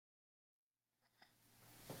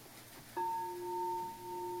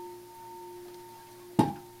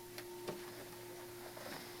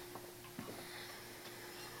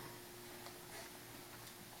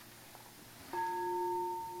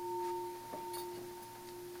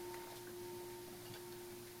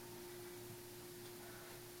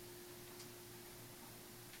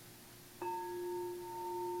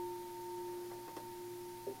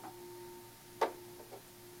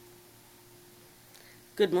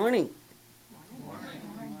Good morning.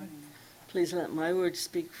 Please let my words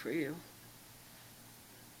speak for you.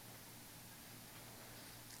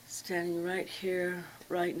 Standing right here,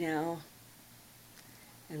 right now,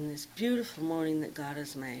 in this beautiful morning that God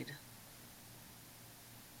has made,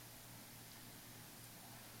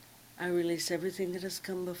 I release everything that has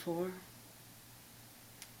come before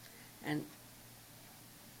and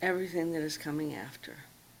everything that is coming after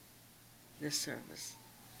this service,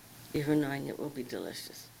 even knowing it will be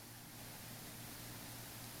delicious.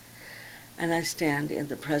 And I stand in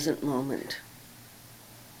the present moment,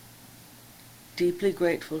 deeply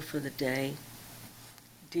grateful for the day,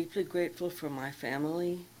 deeply grateful for my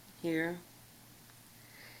family here,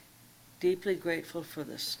 deeply grateful for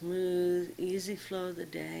the smooth, easy flow of the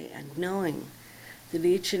day, and knowing that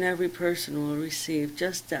each and every person will receive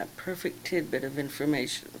just that perfect tidbit of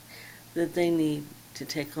information that they need to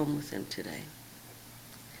take home with them today.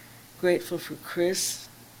 Grateful for Chris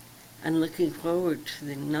and looking forward to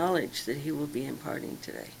the knowledge that he will be imparting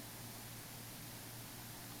today.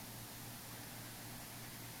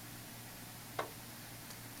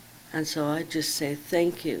 And so I just say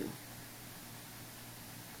thank you,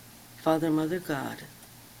 Father, Mother, God,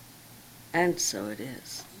 and so it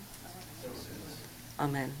is.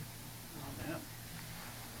 Amen.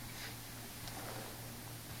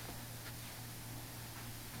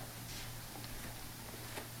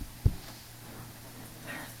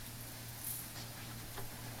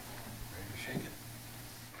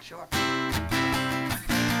 Sure. Ready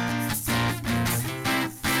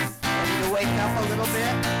to wake up a little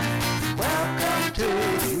bit? Welcome to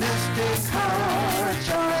Mystic Heart,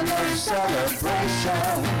 join the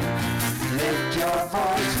celebration. Lift your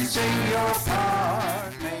voice and sing your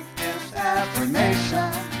part. Make this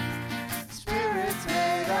affirmation. Spirit's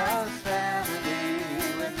made us family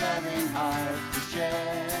with loving hearts to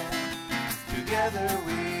share. Together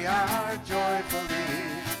we are joyfully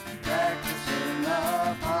practicing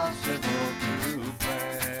the possible through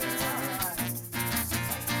prayer.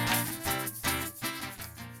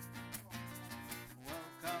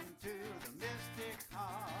 Welcome to the Mystic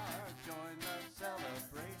Heart. Join the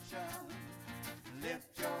celebration. Lift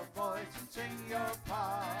your voice and sing your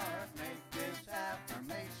part. Make this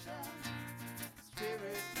affirmation.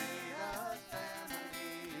 Spirit made us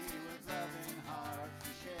family with loving hearts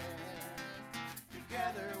to share.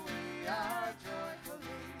 Together we are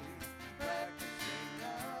joyfully practicing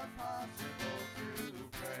the possible through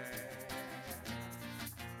prayer.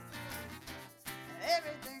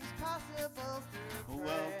 Everything's possible through prayer.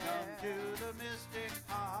 Welcome to the Mystic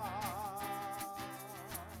Heart.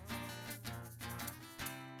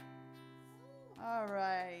 All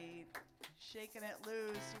right, shaking it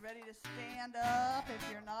loose. You ready to stand up if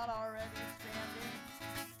you're not already standing?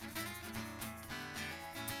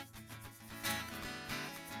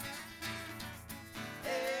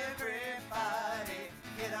 Everybody,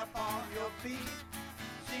 get up on your feet.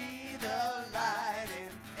 See the light in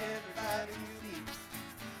everybody you meet.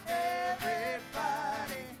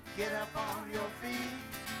 Everybody, get up on your feet.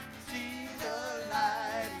 See the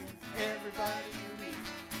light in everybody you meet.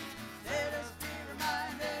 Let us be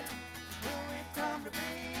reminded who we've come to be.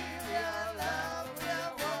 We are love, we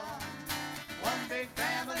are one big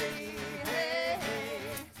family. Hey, hey,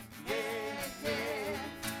 yeah, yeah.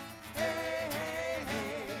 Hey, hey,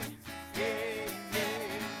 hey, yeah,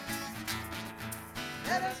 yeah.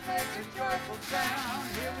 Let us make a joyful sound.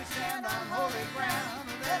 Here we stand on holy ground.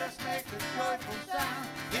 Let us make a joyful sound.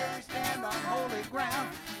 Here we stand on holy ground.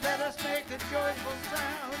 Let us make a joyful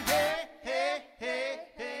sound. Hey, hey, hey,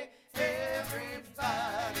 hey.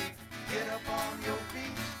 Everybody, get up on your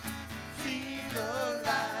feet. See the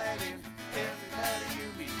light in everybody you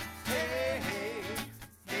meet. Hey, hey,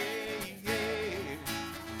 hey, yeah.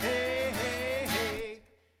 Hey, hey, hey,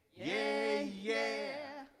 yeah,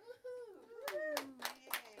 yeah.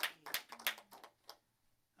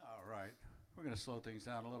 All right, we're going to slow things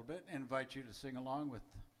down a little bit and invite you to sing along with,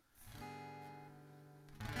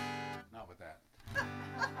 not with that. I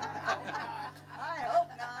hope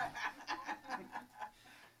not.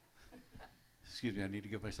 Excuse me, I need to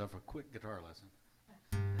give myself a quick guitar lesson.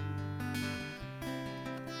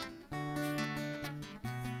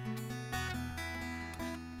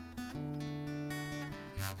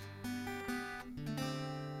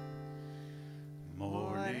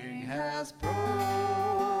 Morning has broken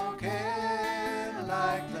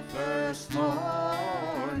like the first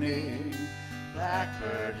morning.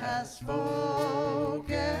 Blackbird has spoken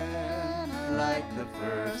like the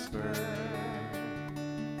first bird.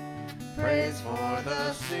 Praise for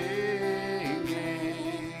the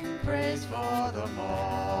singing, praise for the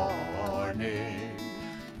morning,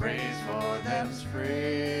 Praise for them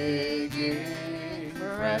springing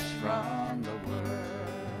fresh from the word.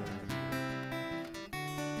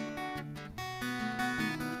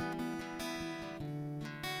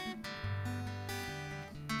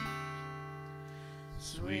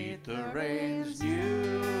 Sweet the rain's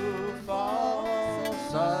dew fall,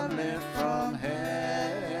 sunlit from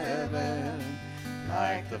heaven,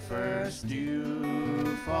 like the first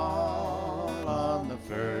dew fall on the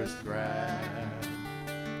first grass.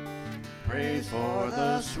 Praise for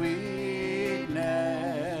the sweetness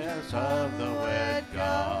of the wet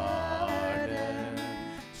garden,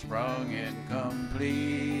 sprung in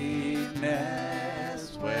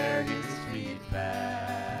completeness where his feet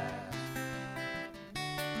pass.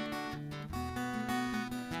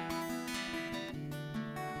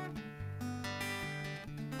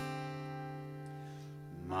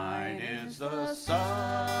 Mine is the sunlight,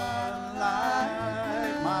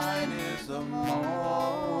 mine is the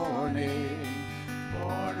morning,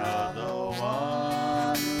 born of the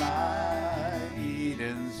one light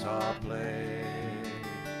Eden saw play.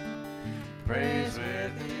 Praise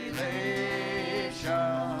with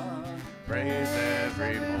elation, praise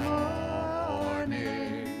every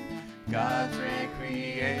morning, God's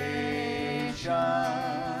recreation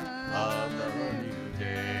of the new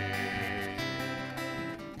day.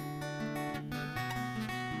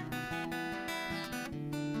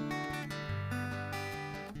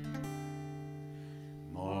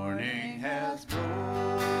 Morning has broken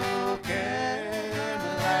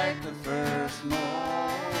like the first morning.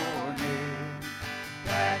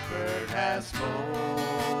 Blackbird has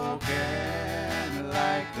spoken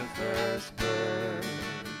like the first bird.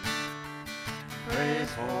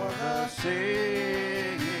 Praise for the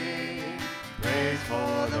singing, praise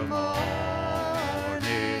for the morning,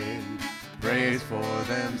 praise for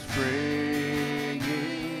them springing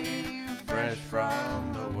fresh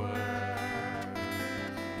from the word.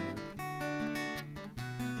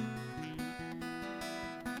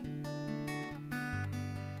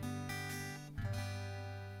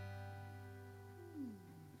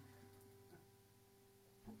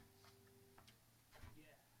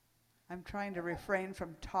 I'm trying to refrain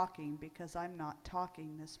from talking because I'm not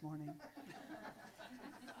talking this morning.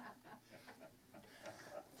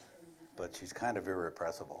 But she's kind of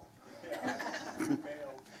irrepressible.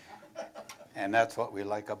 And that's what we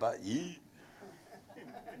like about ye.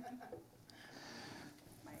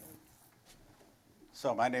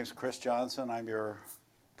 So my name's Chris Johnson. I'm your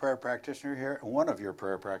prayer practitioner here, one of your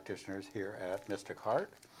prayer practitioners here at Mystic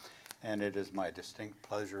Heart. And it is my distinct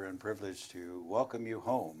pleasure and privilege to welcome you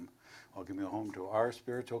home to our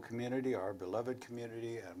spiritual community, our beloved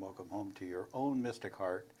community, and welcome home to your own Mystic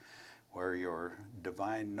Heart, where your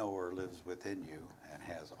divine knower lives within you and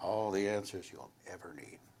has all the answers you'll ever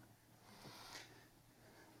need.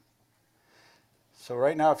 So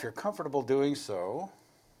right now, if you're comfortable doing so,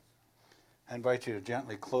 I invite you to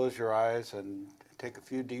gently close your eyes and take a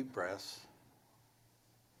few deep breaths.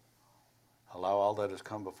 Allow all that has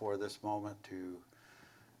come before this moment to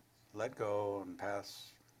let go and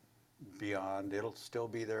pass beyond. It'll still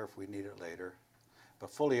be there if we need it later,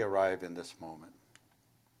 but fully arrive in this moment.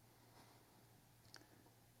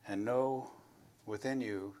 And know within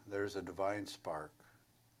you there's a divine spark.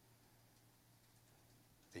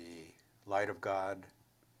 The light of God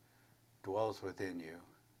dwells within you,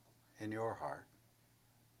 in your heart.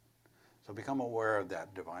 So become aware of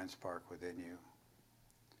that divine spark within you.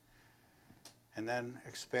 And then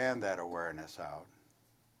expand that awareness out.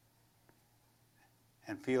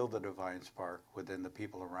 And feel the divine spark within the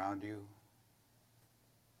people around you.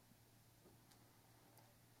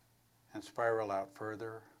 And spiral out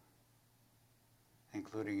further,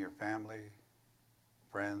 including your family,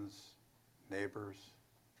 friends, neighbors,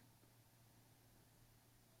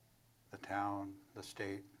 the town, the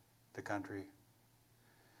state, the country.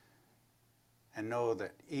 And know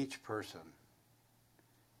that each person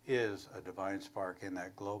is a divine spark in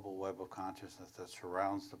that global web of consciousness that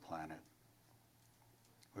surrounds the planet.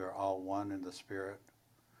 We are all one in the Spirit,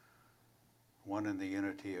 one in the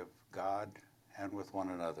unity of God and with one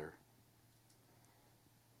another.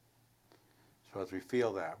 So as we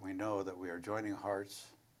feel that, we know that we are joining hearts,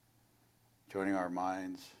 joining our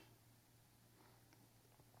minds,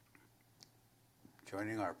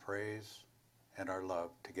 joining our praise and our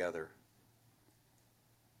love together.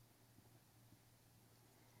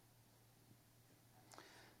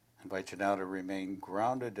 I invite you now to remain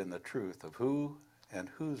grounded in the truth of who and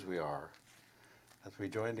whose we are as we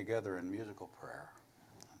join together in musical prayer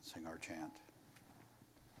and sing our chant.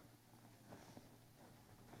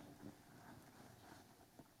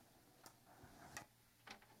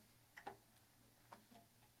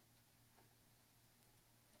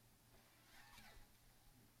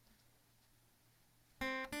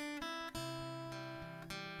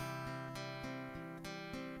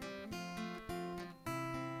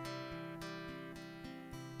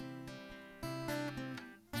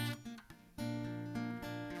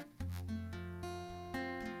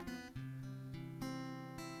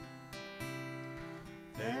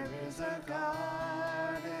 a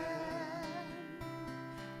garden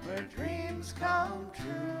where dreams come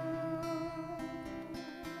true.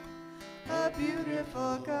 A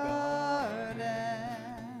beautiful garden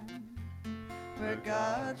where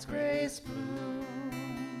God's grace blooms.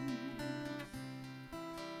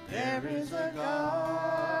 There is a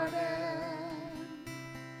garden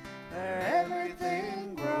where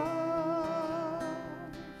everything grows.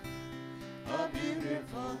 A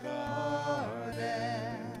beautiful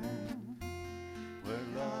garden where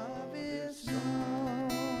love is sown.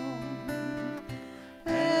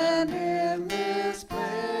 And in this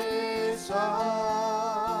place of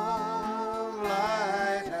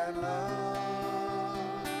light and love,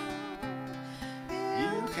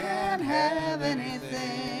 you can have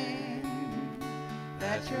anything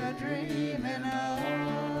that you're dreaming of.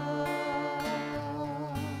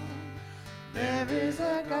 There is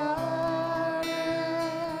a garden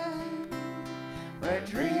where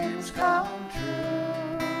dreams come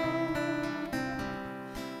true.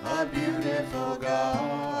 A beautiful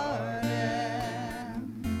garden,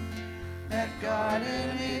 that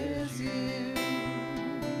garden is you.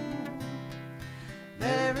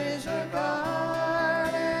 There is a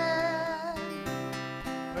garden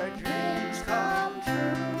where dreams come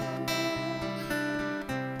true.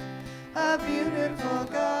 A beautiful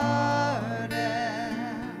garden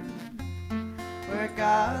where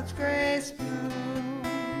God's grace blooms.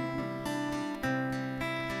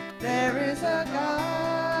 There is a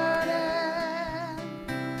garden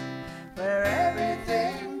where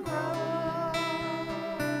everything grows.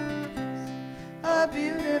 A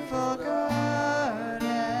beautiful garden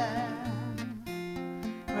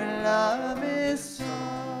where love is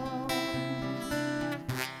sown.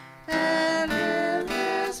 And in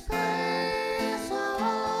this place of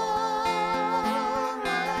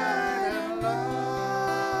light and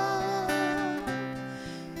love,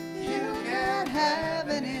 you can have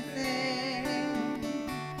anything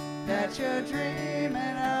that you're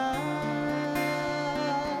dreaming of.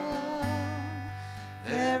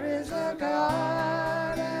 There is a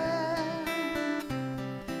garden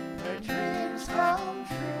where dreams come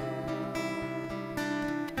true.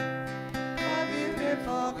 A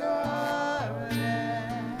beautiful garden,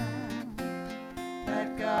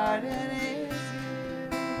 that garden is you.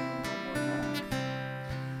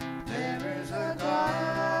 There is a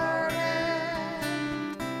garden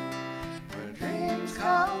where dreams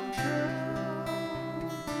come true.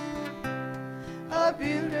 A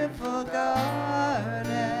beautiful garden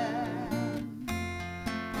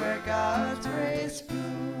where God's grace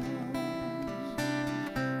blooms.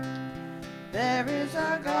 There is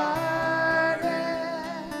a garden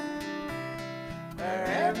where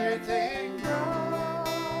everything grows.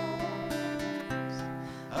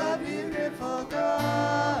 A beautiful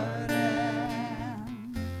garden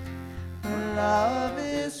where love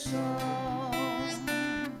is sown.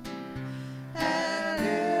 And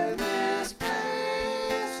in this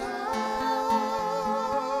place of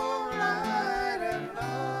light and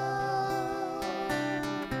love,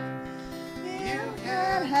 you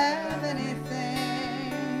can have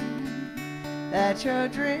anything that you're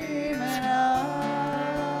dreaming of.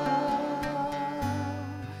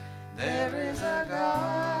 There is a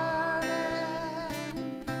garden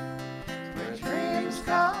where dreams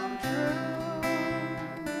come true.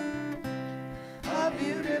 A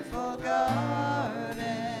beautiful garden,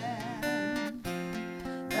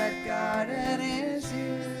 that garden is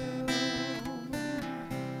you.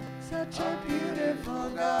 Such a beautiful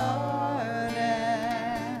garden,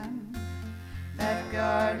 that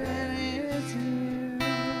garden is you.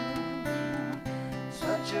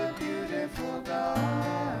 Such a beautiful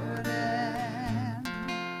garden,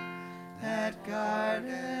 that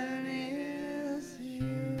garden is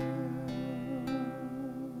you.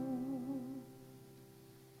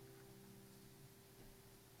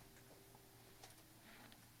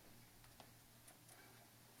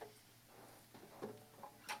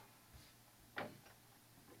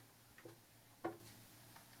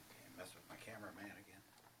 Mess with my cameraman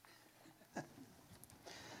again.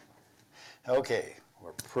 Okay,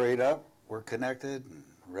 we're prayed up, we're connected, and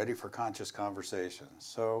ready for conscious conversation.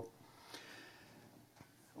 So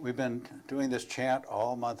we've been doing this chant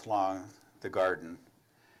all month long, the garden,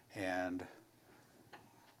 and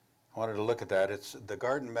I wanted to look at that. It's the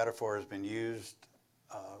garden metaphor has been used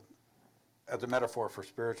as a metaphor for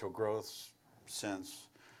spiritual growth since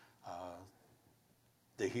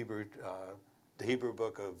the Hebrew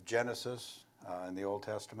book of Genesis in the Old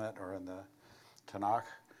Testament or in the Tanakh,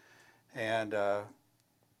 and the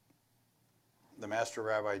Master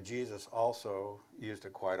Rabbi Jesus also used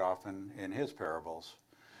it quite often in his parables.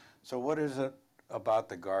 So what is it about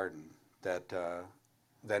the garden that,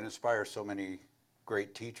 that inspires so many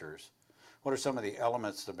great teachers? What are some of the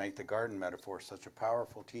elements that make the garden metaphor such a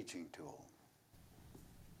powerful teaching tool?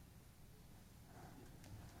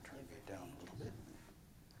 Turn it down a little bit.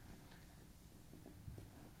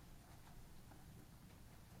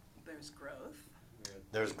 There's growth.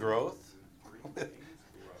 There's growth. Things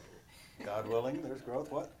grow. God willing, there's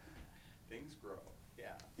growth. What? Things grow,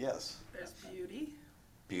 yeah. Yes. There's beauty.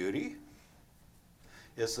 Beauty.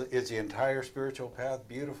 Is the entire spiritual path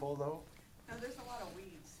beautiful, though? No, there's a lot of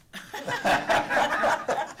weeds.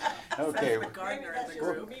 Okay, Says the gardener in the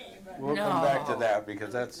group. we'll come back to that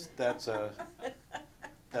because that's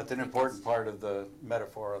an important part of the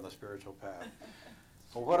metaphor on the spiritual path.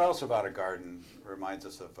 Well, what else about a garden reminds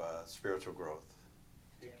us of spiritual growth?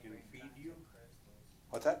 It can feed you.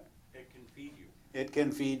 What's that? It can feed you. It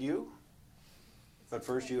can feed you, but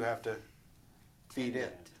first you have to feed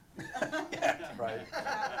it. Yeah, right.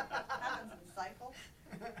 Happens in cycles.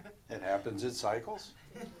 It happens in cycles.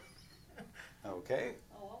 Okay.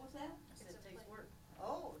 Oh, what was that? It takes work.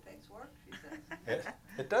 Oh, it takes work, she says.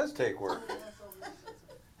 It does take work.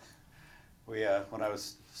 We, when I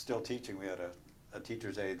was still teaching, we had a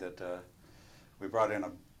teacher's aide that we brought in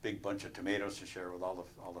a big bunch of tomatoes to share with all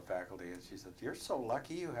the faculty, and she said, "You're so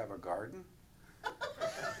lucky you have a garden."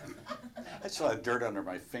 I still had dirt under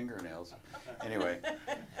my fingernails. Anyway,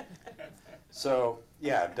 so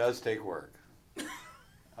yeah, it does take work.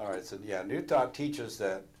 All right, so yeah, New Thought teaches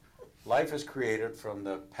that life is created from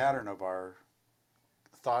the pattern of our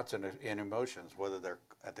thoughts and emotions, whether they're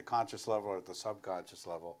at the conscious level or at the subconscious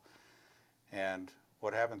level. And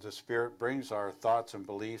what happens is spirit brings our thoughts and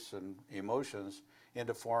beliefs and emotions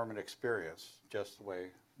into form and experience, just the way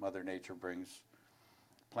Mother Nature brings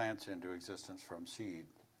plants into existence from seed.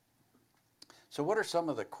 So what are some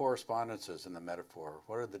of the correspondences in the metaphor?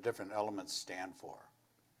 What are the different elements stand for?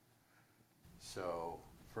 So,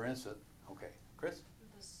 for instance, okay, Chris?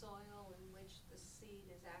 The soil in which the seed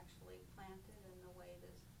is actually planted and the way the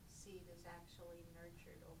seed is actually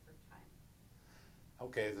nurtured over time.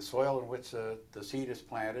 Okay, the soil in which the seed is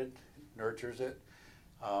planted nurtures it,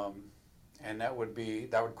 and that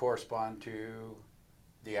would correspond to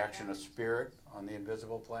the action of spirit on the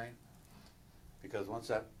invisible plane. Because once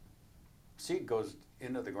that seed goes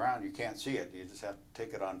into the ground, you can't see it. You just have to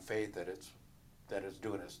take it on faith that it's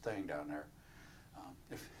doing its thing down there.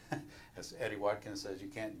 As Eddie Watkins says, you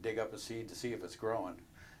can't dig up a seed to see if it's growing.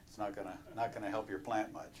 It's not gonna help your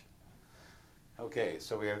plant much. Okay,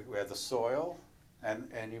 so we have the soil, and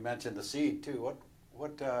you mentioned the seed too.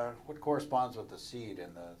 What corresponds with the seed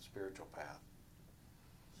in the spiritual path?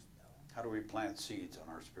 How do we plant seeds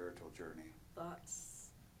on our spiritual journey? Thoughts.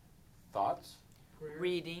 Thoughts?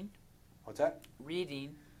 Reading, What's that?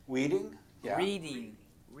 reading, Weeding? Yeah. reading,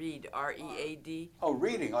 read, R-E-A-D. Oh,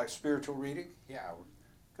 reading, like spiritual reading? Yeah,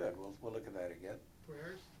 good. We'll look at that again.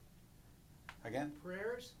 Prayers, Again?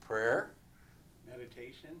 prayers, Prayer,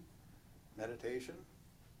 Meditation. meditation.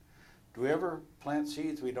 Do we ever plant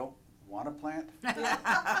seeds we don't want to plant? Yeah.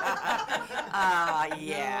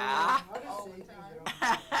 I just All say the things time.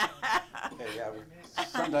 that don't. Okay, yeah.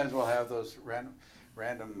 Sometimes we'll have those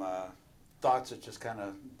random thoughts that just kind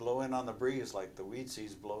of blow in on the breeze, like the weed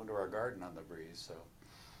seeds blow into our garden on the breeze.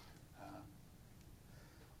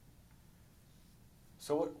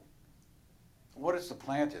 So what is the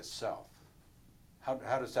plant itself? How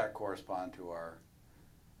does that correspond to our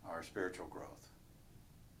spiritual growth?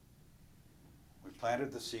 We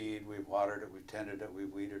planted the seed, we've watered it, we've tended it,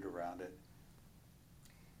 we've weeded around it.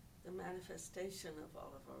 The manifestation of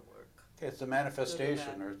all of our work. It's the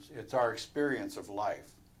manifestation, or it's our experience of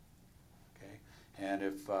life. Okay, and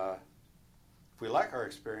if we like our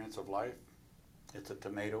experience of life, it's a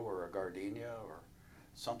tomato or a gardenia or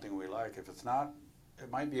something we like. If it's not,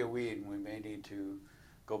 it might be a weed, and we may need to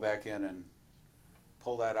go back in and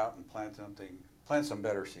pull that out and plant some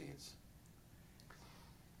better seeds.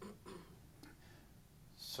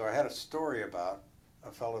 So I had a story about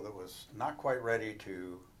a fellow that was not quite ready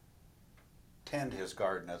to tend his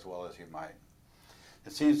garden as well as he might.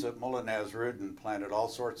 It seems that Mullah Nasruddin planted all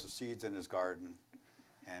sorts of seeds in his garden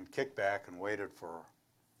and kicked back and waited for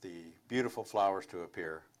the beautiful flowers to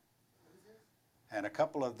appear. And a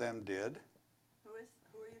couple of them did. Who are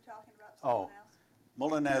you talking about? Oh. Someone else?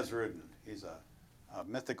 Mullah Nasruddin, he's a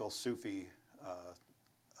mythical Sufi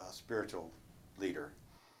spiritual leader.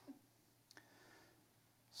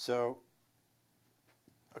 So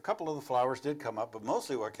a couple of the flowers did come up, but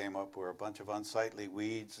mostly what came up were a bunch of unsightly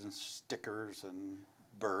weeds and stickers and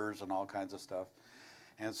burrs and all kinds of stuff.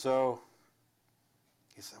 And so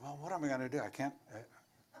he said, well, what am I going to do?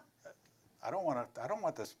 I don't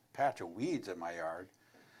want this patch of weeds in my yard.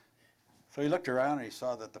 So he looked around and he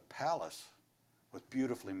saw that the palace was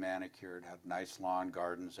beautifully manicured, had nice lawn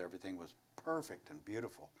gardens, everything was perfect and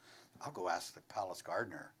beautiful. I'll go ask the palace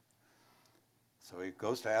gardener. So he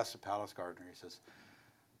goes to ask the palace gardener. He says,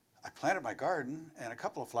 I planted my garden and a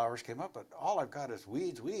couple of flowers came up, but all I've got is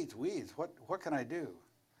weeds, weeds, weeds. What can I do?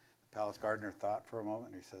 The palace gardener thought for a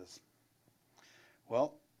moment and he says,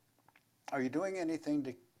 well, are you doing anything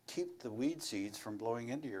to keep the weed seeds from blowing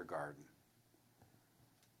into your garden?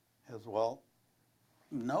 He says, well,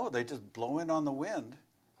 no, they just blow in on the wind.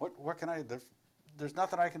 What can I, there's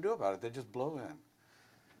nothing I can do about it. They just blow in.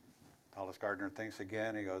 Palace gardener thinks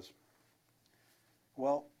again. He goes,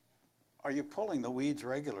 well, are you pulling the weeds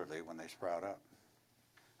regularly when they sprout up?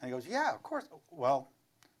 And he goes, yeah, of course. Well,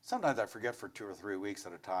 sometimes I forget for 2 or 3 weeks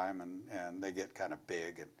at a time, and they get kind of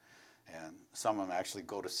big, and some of them actually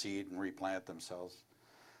go to seed and replant themselves.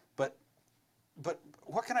 But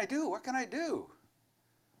what can I do? What can I do?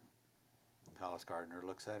 The palace gardener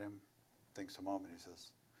looks at him, thinks a moment, he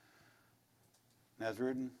says,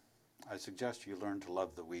 Nasruddin, I suggest you learn to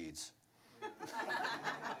love the weeds.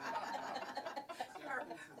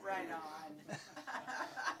 Right on.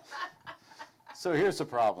 So here's the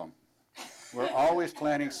problem. We're always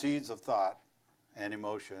planting seeds of thought and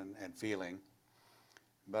emotion and feeling,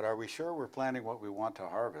 but are we sure we're planting what we want to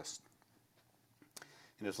harvest?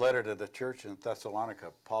 In his letter to the church in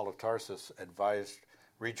Thessalonica, Paul of Tarsus advised,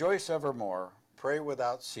 rejoice evermore, pray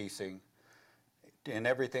without ceasing, in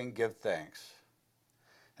everything give thanks.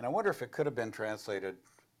 And I wonder if it could have been translated,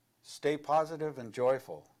 stay positive and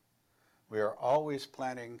joyful. We are always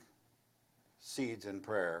planting seeds in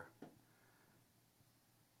prayer,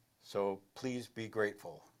 so please be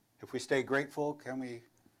grateful. If we stay grateful, can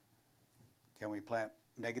we plant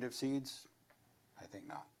negative seeds? I think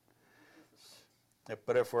not.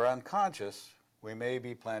 But if we're unconscious, we may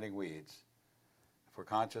be planting weeds. If we're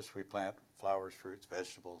conscious, we plant flowers, fruits,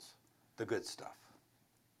 vegetables, the good stuff.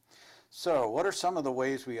 So what are some of the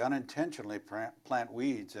ways we unintentionally plant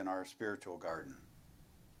weeds in our spiritual garden?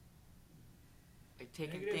 By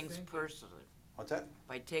taking Negative things thinking. personally. What's that?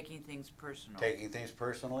 By taking things personal. Taking things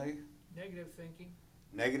personally. Negative thinking.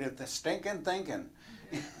 Negative, stinking thinking.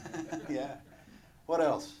 Yeah. What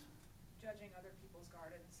else? Judging other people's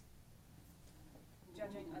gardens.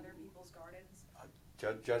 Judging other people's gardens.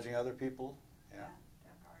 Judging other people. Yeah.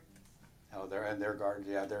 Their gardens. Oh, their gardens.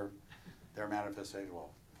 Yeah, their manifestation.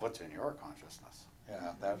 Well, what's in your consciousness?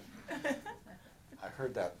 Yeah, that. I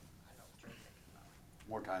heard that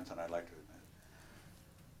more times than I'd like to admit.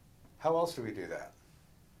 How else do we do that?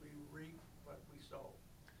 We reap what we sow.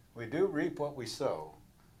 We do reap what we sow.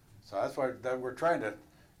 So that's why we're trying to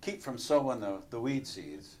keep from sowing the weed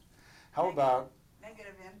seeds. How about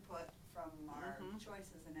Negative input from our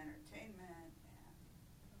choices in entertainment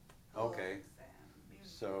and Okay. books and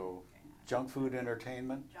music So and junk food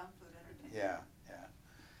entertainment? junk food entertainment. Yeah.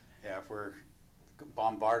 If we're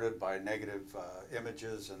bombarded by negative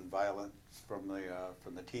images and violence from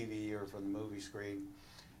the TV or from the movie screen,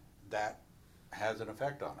 that has an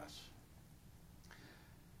effect on us.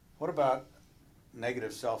 What about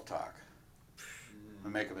negative self-talk? We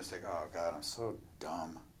make a mistake. Oh God, I'm so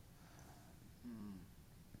dumb.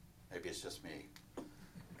 Maybe it's just me.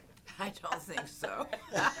 I don't think so.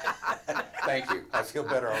 Thank you. I feel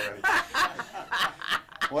better already.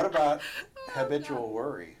 What about habitual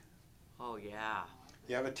worry? Oh, yeah.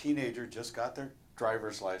 You have a teenager just got their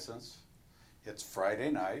driver's license. It's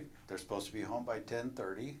Friday night. They're supposed to be home by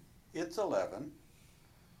 10:30. It's 11.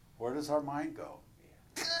 Where does our mind go?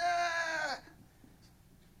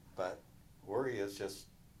 But worry is just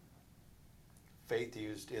faith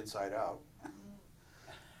used inside out.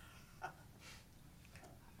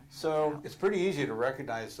 So it's pretty easy to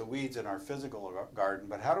recognize the weeds in our physical garden,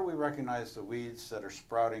 but how do we recognize the weeds that are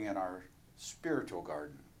sprouting in our spiritual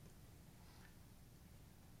garden?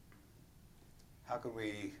 How can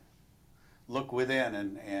we look within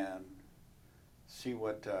and see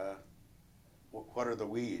what are the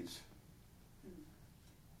weeds?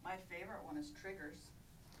 My favorite one is triggers.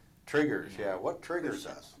 Triggers, yeah. What triggers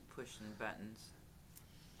us? Pushing buttons.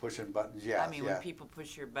 Pushing buttons, yeah. I mean, when people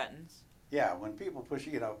push your buttons. Yeah, when people push,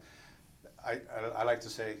 I like to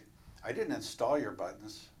say, I didn't install your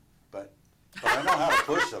buttons, but I know how to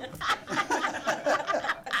push them.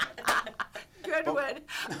 Good But- one.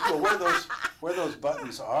 But where those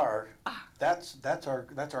buttons are, that's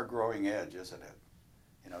our growing edge, isn't it?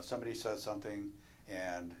 Somebody says something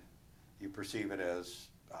and you perceive it as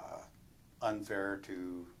unfair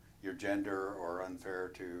to your gender or unfair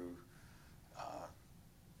to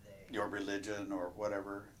your religion or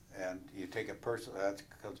whatever, and you take it personally. That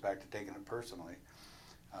comes back to taking it personally.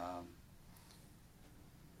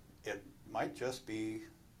 It might just be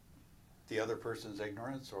the other person's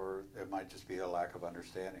ignorance, or it might just be a lack of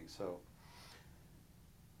understanding. So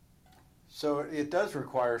it does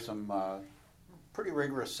require some pretty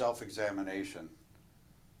rigorous self-examination.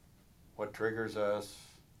 What triggers us?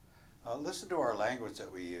 Listen to our language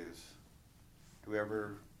that we use. Do we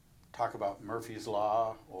ever talk about Murphy's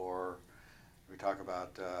Law, or do we talk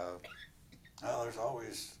about, oh, there's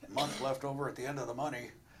always a month left over at the end of the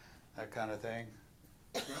money, that kind of thing?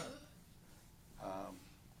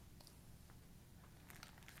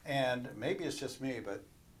 And maybe it's just me, but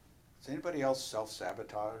does anybody else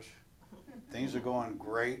self-sabotage? Things are going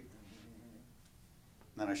great,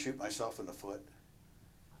 and then I shoot myself in the foot.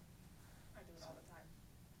 I do it all the time.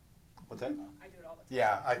 What's that? I do it all the time.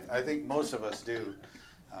 Yeah, I think most of us do.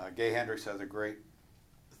 Gay Hendricks has a great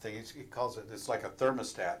thing. He calls it, it's like a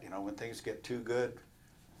thermostat. You know, when things get too good,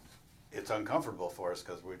 it's uncomfortable for us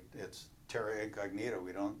because it's terra incognita.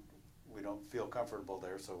 We don't feel comfortable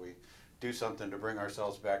there, so we do something to bring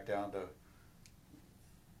ourselves back down to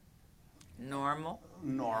Normal?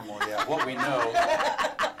 normal. Yeah, what we know.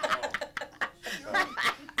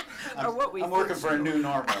 Or what we I'm working think for a new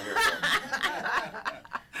normal here.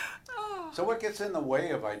 So what gets in the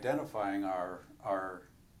way of identifying our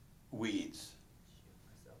weeds?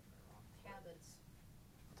 Habits.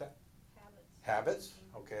 What's that? Habits. Habits,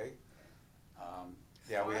 okay.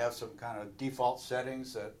 Yeah, we have some kind of default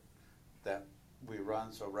settings that we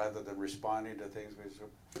run, so rather than responding to things,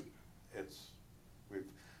 we've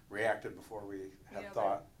reacted before we have Yeah,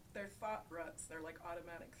 thought. They're thought ruts. They're like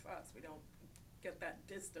automatic thoughts. We don't get that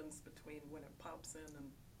distance between when it pops in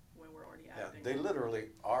and when we're already Yeah, acting. they literally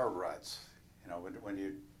are ruts. You know, when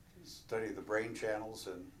you study the brain channels,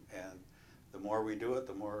 and the more we do it,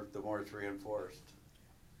 the more it's reinforced.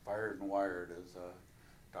 Fired and wired, as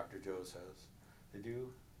Dr. Joe says. Did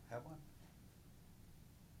you have one?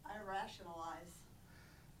 I rationalize.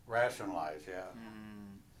 Rationalize, yeah.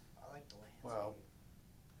 I like the landscape. Well,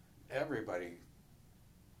 everybody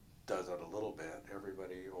does it a little bit.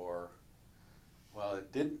 Everybody, or, well,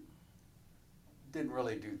 it didn't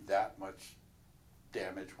really do that much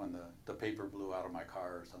damage when the paper blew out of my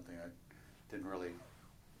car or something. I didn't really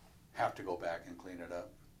have to go back and clean it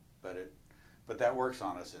up, but that works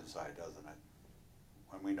on us inside, doesn't it?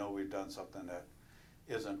 When we know we've done something that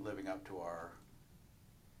isn't living up to our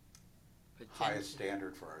highest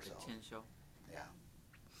standard for ourselves. Potential. Yeah.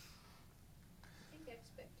 I think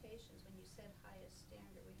expectations, when you said highest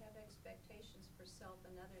standard, we have expectations for self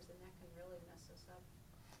and others, and that can really mess us up.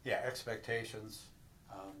 Yeah, expectations.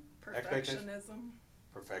 Perfectionism.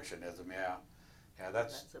 Perfectionism, yeah. Yeah,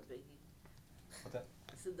 that's That's a biggie. what that.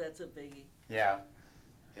 I said that's a biggie. Yeah,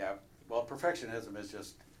 yeah. Well, perfectionism is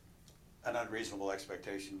just an unreasonable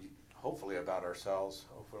expectation, hopefully about ourselves.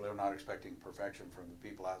 Hopefully we're not expecting perfection from the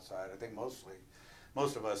people outside. I think most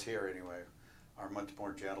of us here anyway are much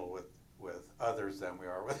more gentle with others than we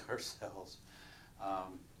are with ourselves.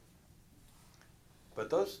 But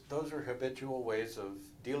those are habitual ways of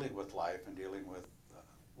dealing with life and dealing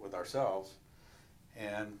with ourselves.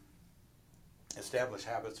 And established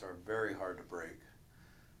habits are very hard to break.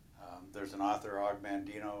 There's an author, Og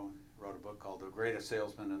Mandino, wrote a book called The Greatest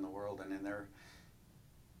Salesman in the World, and in there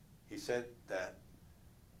he said that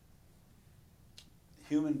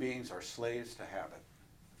human beings are slaves to habit.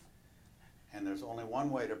 And there's only one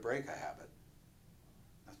way to break a habit.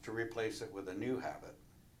 That's to replace it with a new habit.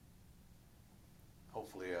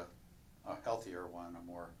 Hopefully a healthier one,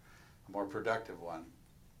 a more productive one.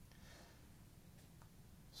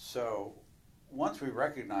 So once we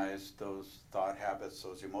recognize those thought habits,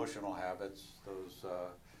 those emotional habits,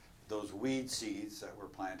 those weed seeds that we're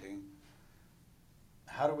planting,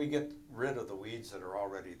 how do we get rid of the weeds that are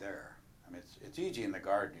already there? I mean, it's easy in the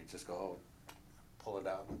garden. You just go, pull it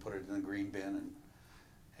out and put it in the green bin,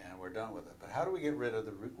 and we're done with it. But how do we get rid of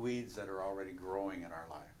the weeds that are already growing in our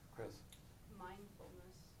life? Chris?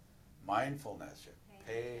 Mindfulness. Mindfulness.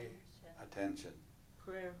 Pay Paying attention.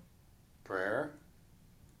 Prayer. Prayer.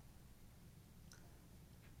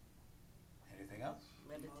 Anything else?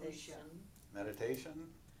 Meditation. Meditation.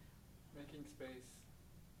 Making space.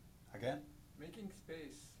 Again? Making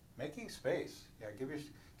space. Making space. Yeah,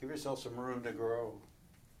 give yourself some room to grow.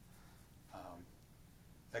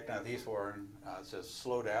 Eknath Eastwarren says,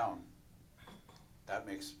 slow down. That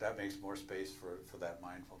makes more space for that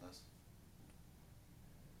mindfulness.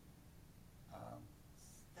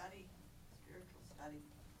 Study, spiritual study.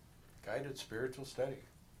 Guided spiritual study.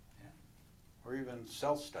 Yeah. Or even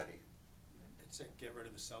self-study. get rid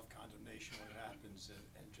of the self-condemnation when it happens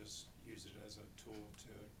and just use it as a tool to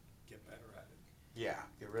get better at it Yeah,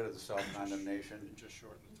 get rid of the self-condemnation. and just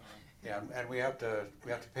shorten the time. Yeah, and we have to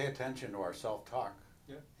pay attention to our self-talk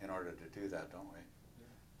Yeah. in order to do that, don't we?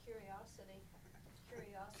 Curiosity.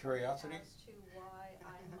 Curiosity? As to why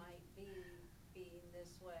I might be being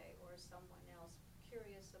this way or someone else.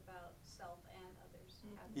 Curious about self and others.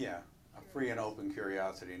 Yeah, a free and open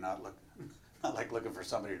curiosity, not like looking for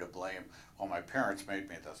somebody to blame. Well, my parents made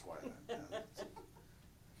me this way.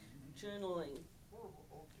 Journaling.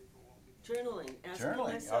 Journaling. Asking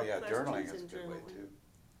Journaling, myself oh yeah, journaling questions is a and good way journaling. too.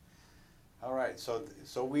 All right,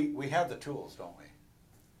 so we have the tools, don't we?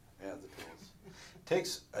 We have the tools.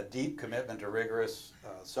 Takes a deep commitment to rigorous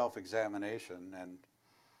self-examination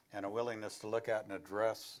and a willingness to look at and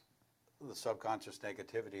address the subconscious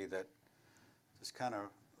negativity that just kind of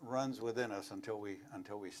runs within us until we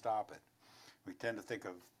stop it. We tend to think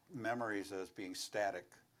of memories as being static.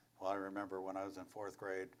 Well, I remember when I was in 4th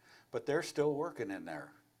grade, but they're still working in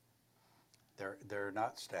there. They're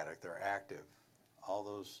not static, they're active. All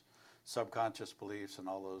those subconscious beliefs and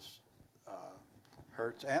all those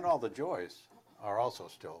hurts and all the joys are also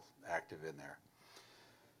still active in there.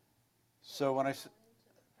 So when I Into the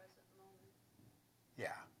present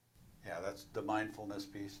moment. yeah, that's the mindfulness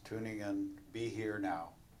piece, tuning in, be here now.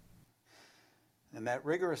 And that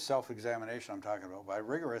rigorous self-examination I'm talking about, by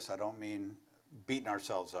rigorous I don't mean beating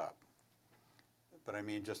ourselves up, but I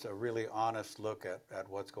mean just a really honest look at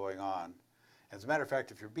what's going on. As a matter of fact,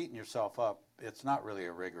 if you're beating yourself up, it's not really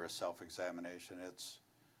a rigorous self-examination, it's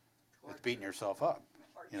beating yourself up.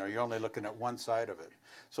 You know, you're only looking at one side of it.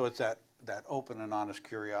 So it's that open and honest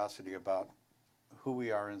curiosity about who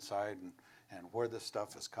we are inside and where this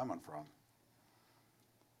stuff is coming from.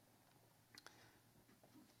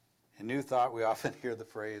 In New Thought, we often hear the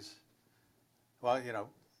phrase, well, you know,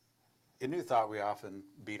 in New Thought, we often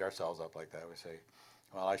beat ourselves up like that. We say,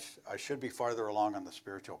 well, I should be farther along on the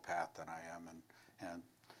spiritual path than I am,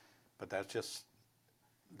 but that's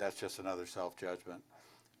just another self-judgment.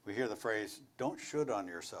 We hear the phrase, don't should on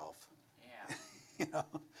yourself. Yeah. You know,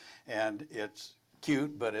 and it's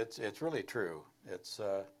cute, but it's really true. It's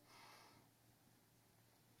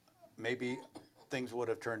maybe things would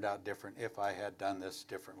have turned out different if I had done this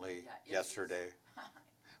differently yesterday.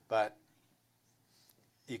 But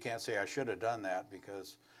you can't say I should have done that,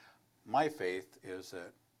 because my faith is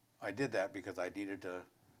that I did that because I needed to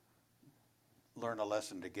learn a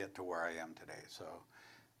lesson to get to where I am today. So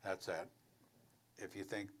that's that. If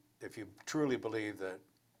you truly believe that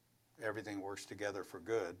everything works together for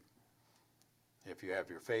good, if you have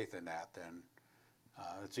your faith in that, then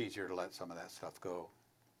it's easier to let some of that stuff go.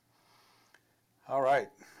 All right,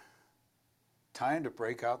 time to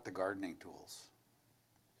break out the gardening tools.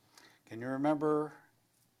 Can you remember,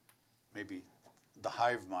 maybe the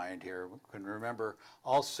hive mind here, can you remember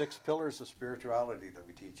all 6 pillars of spirituality that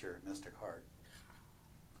we teach here at Mystic Heart?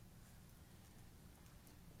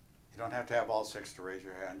 You don't have to have all 6 to raise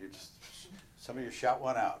your hand. Some of you shout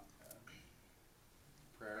one out.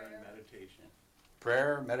 Prayer and meditation.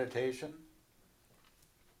 Prayer, meditation.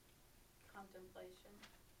 Contemplation.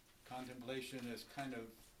 Contemplation is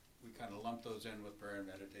we kind of lump those in with prayer and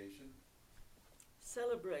meditation.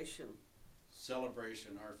 Celebration.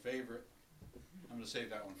 Celebration, our favorite. I'm going to save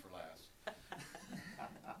that one for last.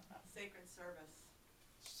 Sacred service.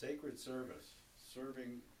 Sacred service,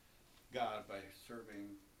 serving God by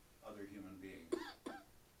serving other human beings.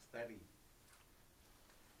 Study.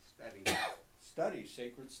 Study,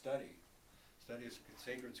 sacred study. Study of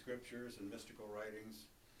sacred scriptures and mystical writings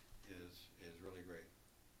is really great.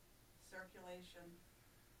 Circulation.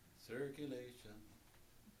 Circulation.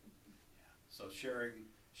 Yeah. So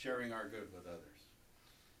sharing our good with others.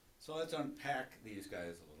 So let's unpack these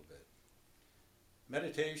guys a little bit.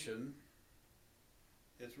 Meditation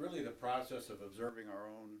is really the process of observing our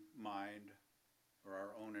own mind or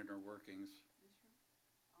our own inner workings.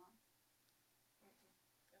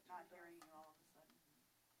 Not hearing you all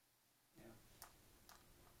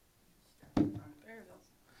of a sudden. There it is.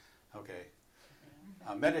 Okay.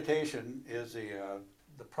 Meditation is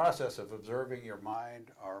the process of observing your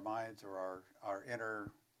mind, our minds, or our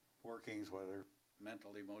inner workings, whether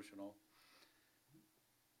mental, emotional,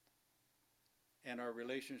 and our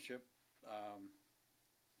relationship.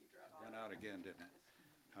 Went out again, didn't it?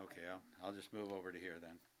 Okay, I'll just move over to here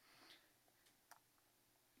then.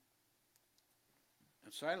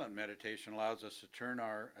 And silent meditation allows us to turn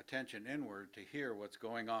our attention inward to hear what's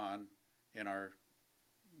going on in our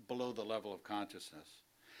below the level of consciousness.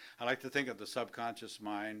 I like to think of the subconscious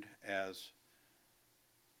mind as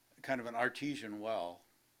kind of an artesian well,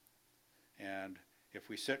 and if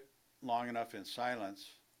we sit long enough in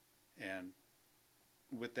silence and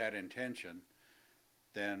with that intention,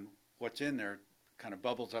 then what's in there kind of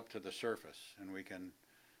bubbles up to the surface, and we can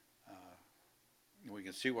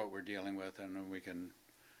see what we're dealing with, and then we can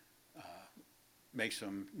make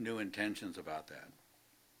some new intentions about that.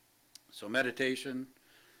 So meditation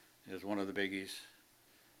is one of the biggies.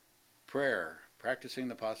 Prayer, practicing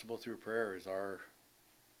the possible through prayer, is our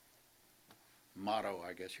motto,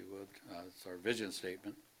 I guess you would. It's our vision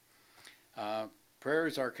statement. Prayer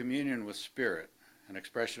is our communion with Spirit, an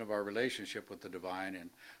expression of our relationship with the divine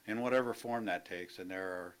in whatever form that takes. And there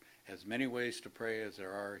are as many ways to pray as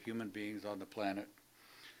there are human beings on the planet.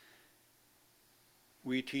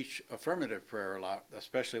 We teach affirmative prayer a lot,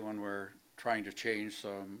 especially when we're trying to change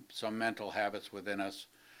some mental habits within us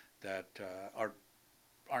that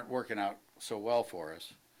aren't working out so well for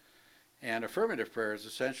us. And affirmative prayer is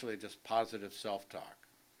essentially just positive self-talk,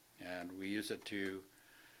 and we use it to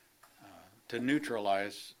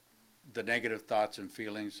neutralize the negative thoughts and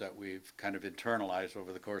feelings that we've kind of internalized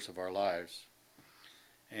over the course of our lives.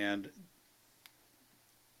 And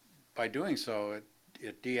by doing so,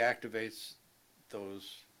 it deactivates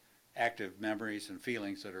those active memories and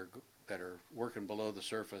feelings that are working below the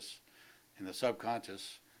surface in the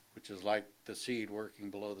subconscious, which is like the seed working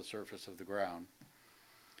below the surface of the ground.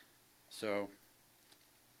 So,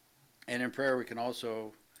 and in prayer we can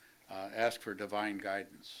also ask for divine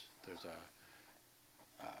guidance. There's a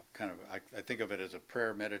I think of it as a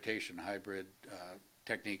prayer meditation hybrid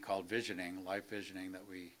technique called visioning, life visioning, that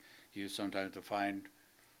we use sometimes to find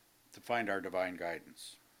our divine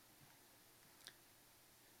guidance.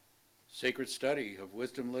 Sacred study of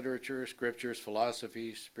wisdom literature, scriptures,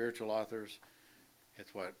 philosophy, spiritual authors.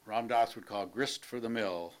 It's what Ram Dass would call grist for the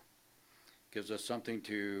mill. Gives us something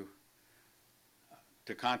to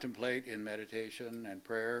contemplate in meditation and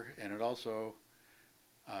prayer, and it also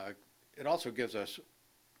gives us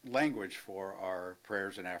language for our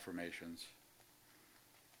prayers and affirmations.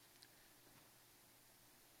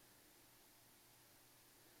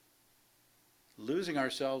 Losing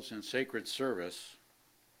ourselves in sacred service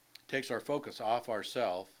takes our focus off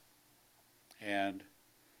ourself and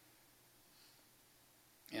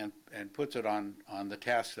puts it on the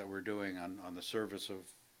tasks that we're doing, on the service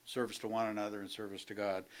to one another and service to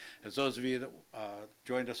God. As those of you that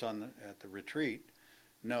joined us at the retreat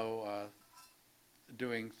know,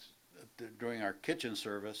 during our kitchen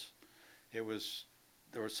service, there was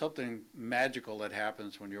something magical that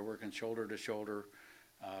happens when you're working shoulder to shoulder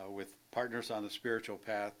with partners on the spiritual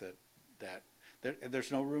path. That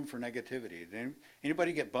there's no room for negativity. Did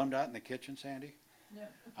anybody get bummed out in the kitchen, Sandy?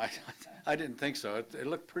 Yeah. I didn't think so. It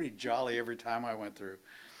looked pretty jolly every time I went through.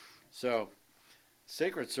 So,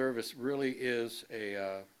 sacred service really is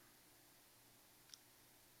a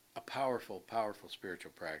powerful, powerful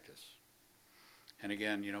spiritual practice. And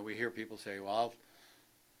again, we hear people say, well,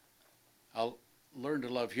 I'll learn to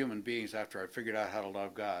love human beings after I figured out how to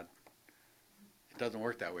love God. It doesn't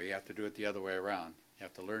work that way. You have to do it the other way around. You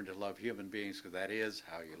have to learn to love human beings, because that is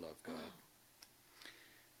how you love God.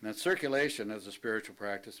 And then circulation as a spiritual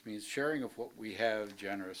practice means sharing of what we have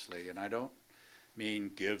generously. And I don't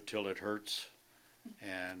mean give till it hurts.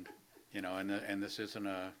 And, and this isn't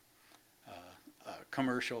a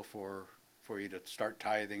commercial for you to start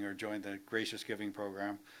tithing or join the Gracious Giving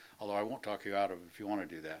program, although I won't talk you out of it if you want to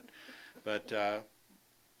do that. But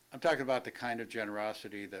I'm talking about the kind of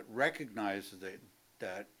generosity that recognizes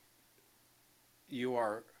that you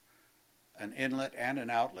are an inlet and an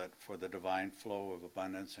outlet for the divine flow of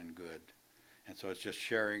abundance and good. And so it's just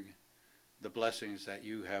sharing the blessings that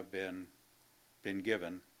you have been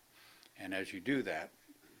given. And as you do that,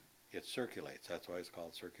 it circulates. That's why it's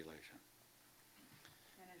called circulation.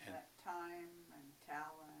 And is that time and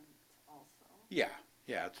talent also? Yeah.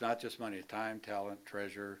 It's not just money. Time, talent,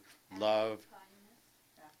 treasure, love.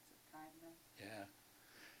 Acts of kindness.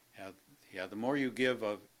 Yeah. The more you give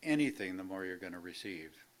of anything, the more you're going to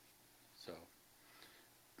receive. So.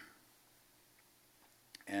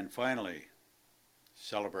 And finally,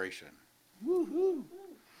 celebration. Woohoo!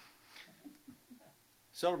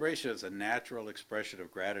 Celebration is a natural expression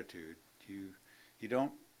of gratitude. You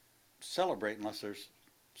don't celebrate unless there's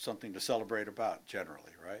something to celebrate about,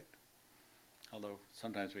 generally, right? Although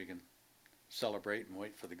sometimes we can celebrate and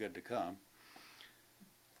wait for the good to come.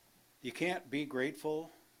 You can't be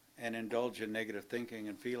grateful and indulge in negative thinking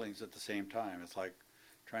and feelings at the same time. It's like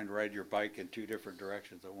trying to ride your bike in two different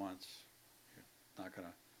directions at once. Not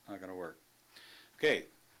gonna work. Okay,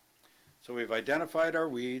 so we've identified our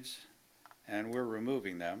weeds and we're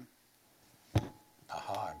removing them.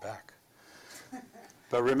 Aha, I'm back.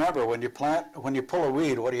 But remember, when you pull a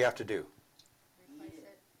weed, what do you have to do? Replace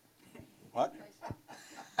it. What?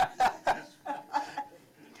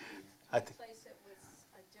 I think. Replace it with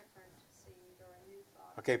a different seed or a new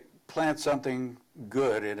thought. Okay, plant something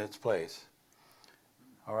good in its place.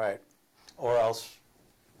 All right. Or else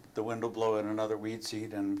the wind will blow in another weed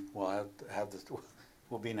seed and we'll have this,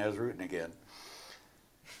 we'll be Nazrootin again.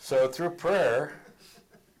 So through prayer,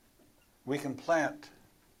 we can plant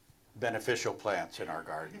beneficial plants in our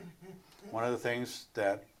garden. One of the things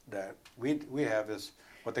that we have is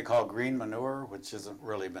what they call green manure, which isn't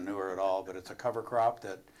really manure at all, but it's a cover crop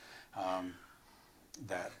that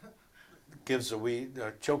gives the weed,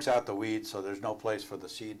 chokes out the weeds, so there's no place for the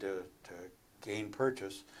seed to gain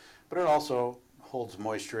purchase. But it also holds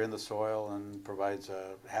moisture in the soil and provides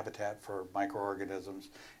a habitat for microorganisms,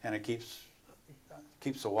 and it keeps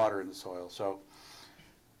the water in the soil.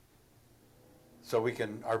 So we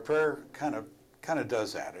can, our prayer kind of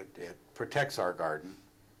does that. It protects our garden.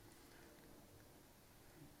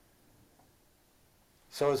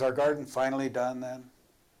 So is our garden finally done then?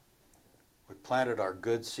 We planted our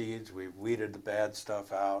good seeds. We've weeded the bad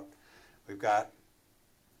stuff out. We've got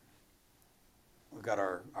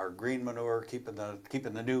our green manure, keeping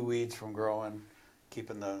the new weeds from growing,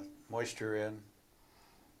 keeping the moisture in.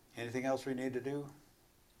 Anything else we need to do?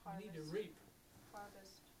 We need to reap.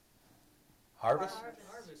 Harvest. Harvest?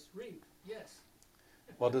 Harvest, reap, yes.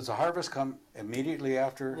 Well, does the harvest come immediately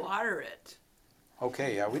after? Water it.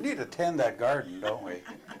 Okay, yeah, we need to tend that garden, don't we?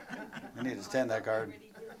 We need to tend that garden. Already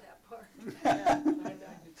did that part.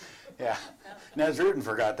 Yeah, Nazrootin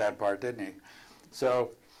forgot that part, didn't he?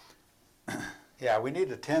 So, yeah, we need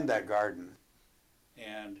to tend that garden.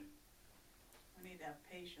 And We need to have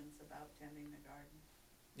patience about tending the garden.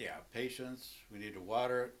 yeah, patience, we need to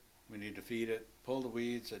water it, we need to feed it, pull the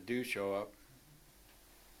weeds that do show up.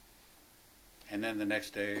 And then the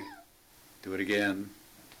next day, do it again.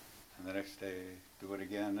 And the next day, do it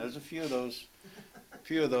again. There's a few of those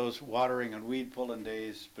watering and weed pulling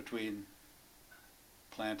days between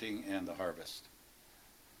planting and the harvest.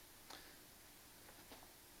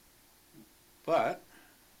 But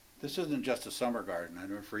this isn't just a summer garden. I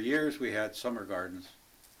know for years we had summer gardens.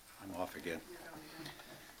 I'm off again.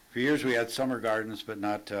 For years we had summer gardens, but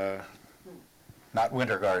not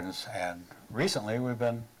winter gardens. And recently we've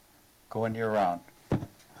been going year round.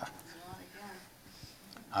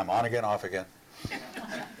 I'm on again, off again.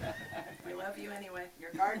 We love you anyway.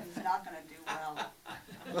 Your garden's not gonna do well.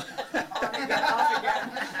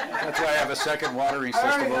 That's why I have a second watering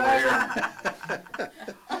system over here.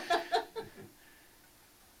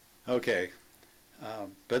 Okay,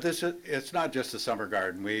 but it's not just a summer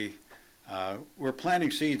garden. We're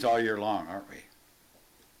planting seeds all year long, aren't we?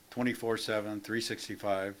 24/7,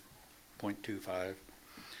 365.25.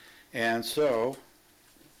 And so,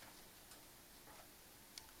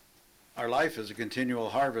 our life is a continual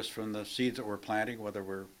harvest from the seeds that we're planting, whether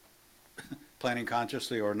we're planting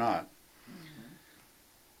consciously or not.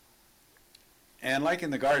 And like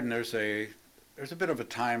in the garden, there's a bit of a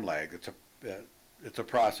time lag. It's a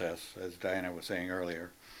process, as Diana was saying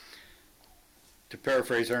earlier. To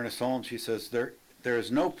paraphrase Ernest Holmes, he says, there is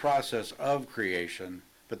no process of creation,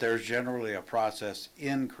 but there's generally a process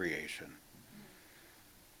in creation.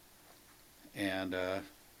 And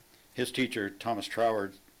his teacher, Thomas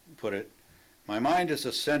Troward, put it, "My mind is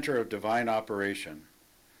the center of divine operation.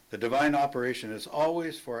 The divine operation is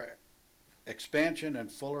always for expansion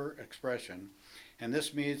and fuller expression, and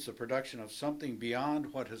this means the production of something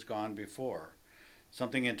beyond what has gone before,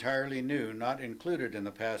 something entirely new, not included in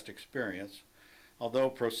the past experience, although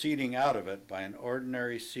proceeding out of it by an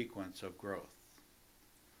ordinary sequence of growth."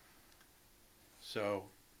 So,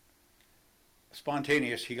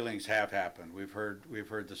 spontaneous healings have happened. We've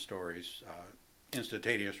heard the stories,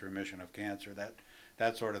 instantaneous remission of cancer,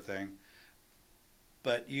 that sort of thing.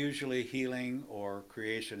 But usually healing or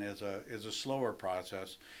creation is a slower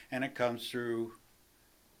process, and it comes through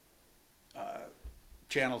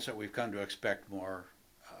channels that we've come to expect more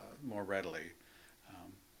readily.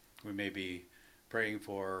 We may be praying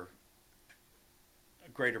for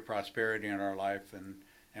greater prosperity in our life, and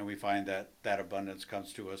we find that abundance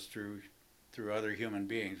comes to us through other human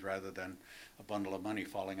beings rather than a bundle of money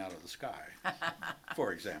falling out of the sky,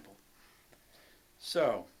 for example.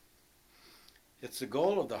 So, it's the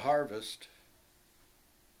goal of the harvest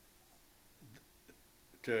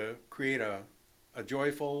to create a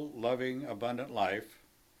joyful, loving, abundant life.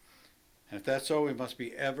 And if that's so, we must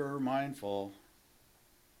be ever mindful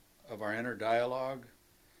of our inner dialogue,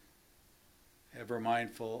 ever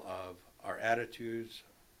mindful of our attitudes,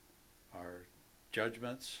 our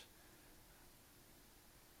judgments,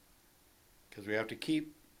 because we have to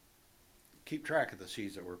keep track of the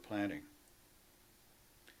seeds that we're planting.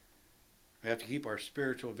 We have to keep our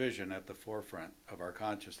spiritual vision at the forefront of our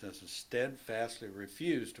consciousness and steadfastly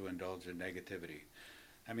refuse to indulge in negativity.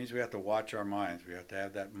 That means we have to watch our minds. We have to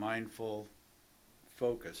have that mindful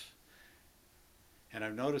focus. And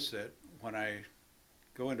I've noticed that when I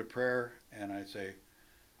go into prayer and I say,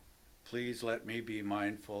 please let me be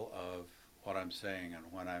mindful of what I'm saying, and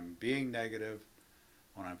when I'm being negative,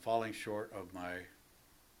 when I'm falling short of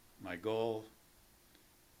my goal,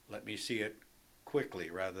 let me see it quickly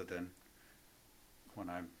rather than when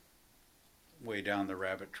I'm way down the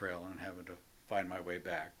rabbit trail and having to find my way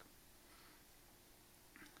back.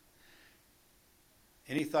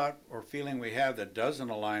 Any thought or feeling we have that doesn't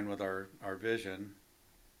align with our vision,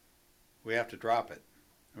 we have to drop it.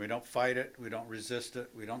 We don't fight it, we don't resist it,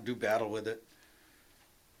 we don't do battle with it.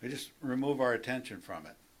 We just remove our attention from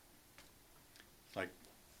it. It's like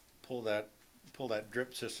pull that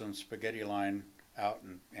drip system spaghetti line out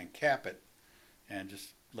and cap it, and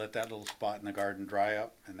just let that little spot in the garden dry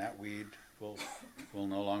up, and that weed will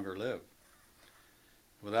no longer live.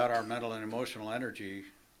 Without our mental and emotional energy,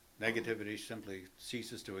 negativity simply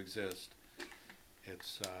ceases to exist.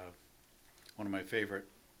 It's one of my favorite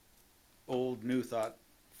old New Thought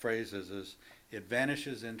phrases is, it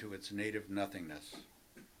vanishes into its native nothingness.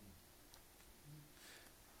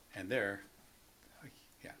 And there,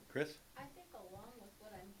 yeah, Chris? I think along with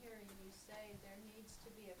what I'm hearing you say, there needs to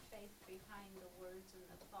be a faith behind the words and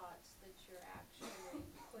the thoughts that you're actually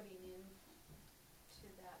putting into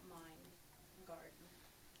that mind garden.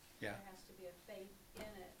 Yeah. There has to be a faith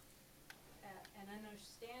in it, an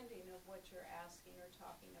understanding of what you're asking or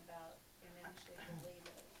talking about, and actually believe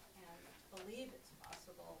it, and believe it's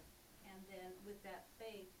possible, and then with that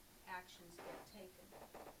faith, actions get taken.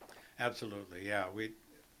 Absolutely, yeah.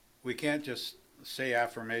 We can't just say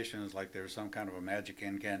affirmations like there's some kind of a magic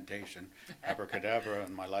incantation, abracadabra,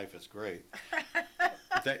 and my life is great.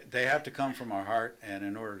 They have to come from our heart, and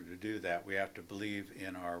in order to do that, we have to believe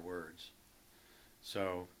in our words.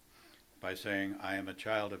 So, by saying, I am a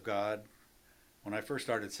child of God, when I first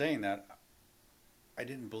started saying that, I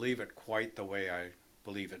didn't believe it quite the way I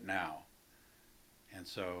believe it now. And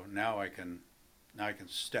so now I can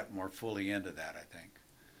step more fully into that, I think.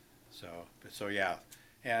 So yeah.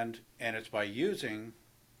 And it's by using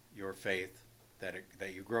your faith that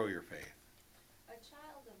you grow your faith. A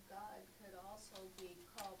child of God could also be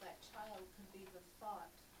called, that child could be the thought.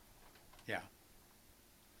 Yeah.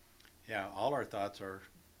 Yeah, all our thoughts are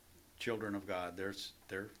children of God. They're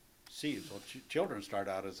seeds. Well, children start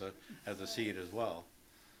out as a seed as well,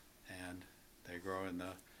 and they grow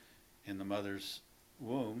in the mother's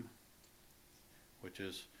womb, which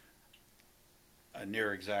is a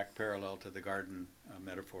near exact parallel to the garden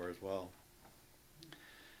metaphor as well.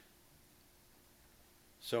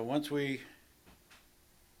 So once we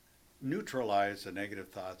neutralize the negative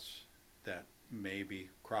thoughts that may be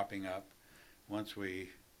cropping up, once we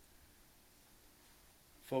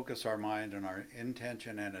focus our mind and our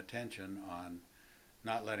intention and attention on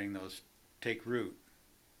not letting those take root,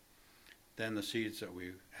 then the seeds that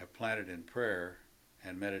we have planted in prayer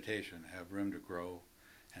and meditation have room to grow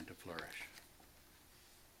and to flourish.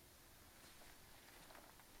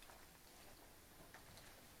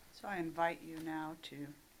 So I invite you now to,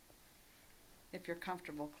 if you're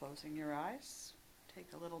comfortable closing your eyes, take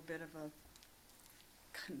a little bit of a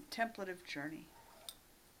contemplative journey.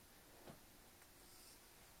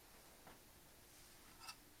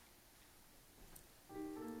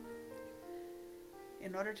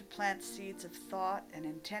 In order to plant seeds of thought and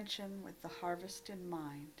intention with the harvest in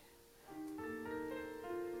mind,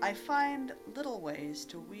 I find little ways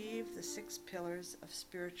to weave the 6 pillars of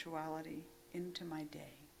spirituality into my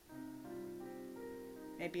day.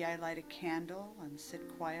 Maybe I light a candle and sit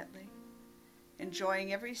quietly,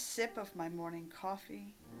 enjoying every sip of my morning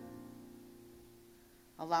coffee,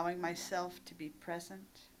 allowing myself to be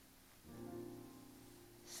present,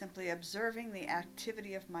 simply observing the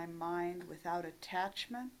activity of my mind without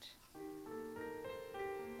attachment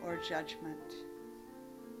or judgment.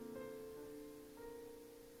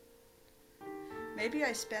 Maybe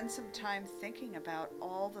I spend some time thinking about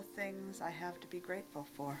all the things I have to be grateful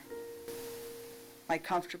for. My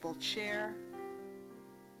comfortable chair,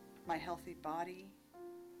 my healthy body,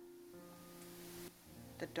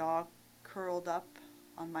 the dog curled up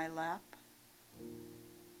on my lap,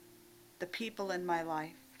 the people in my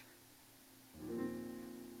life.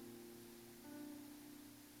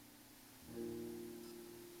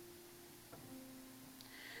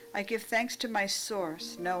 I give thanks to my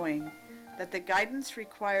source, knowing that the guidance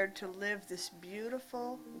required to live this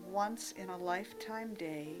beautiful, once-in-a-lifetime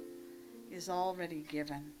day is already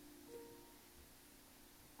given.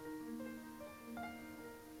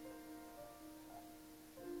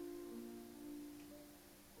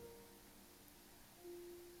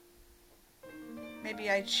 Maybe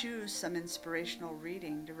I choose some inspirational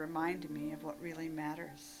reading to remind me of what really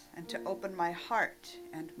matters and to open my heart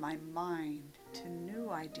and my mind to new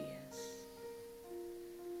ideas.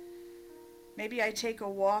 Maybe I take a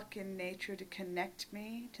walk in nature to connect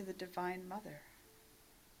me to the Divine Mother.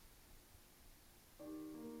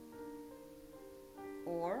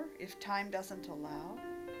 Or, if time doesn't allow,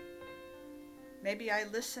 maybe I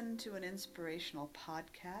listen to an inspirational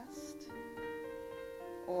podcast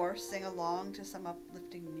or sing along to some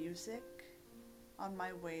uplifting music on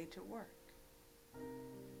my way to work.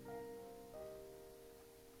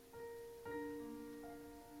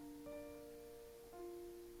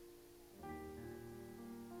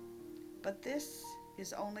 But this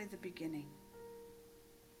is only the beginning.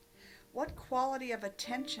 What quality of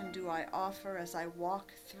attention do I offer as I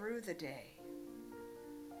walk through the day?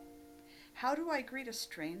 How do I greet a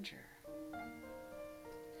stranger?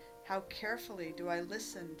 How carefully do I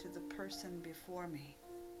listen to the person before me?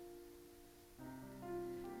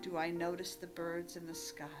 Do I notice the birds in the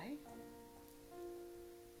sky?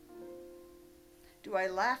 Do I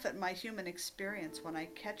laugh at my human experience when I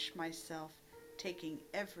catch myself taking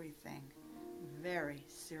everything very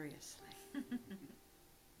seriously?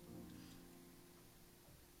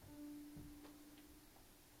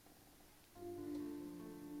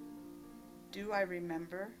 Do I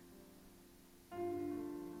remember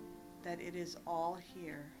that it is all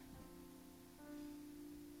here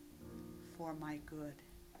for my good?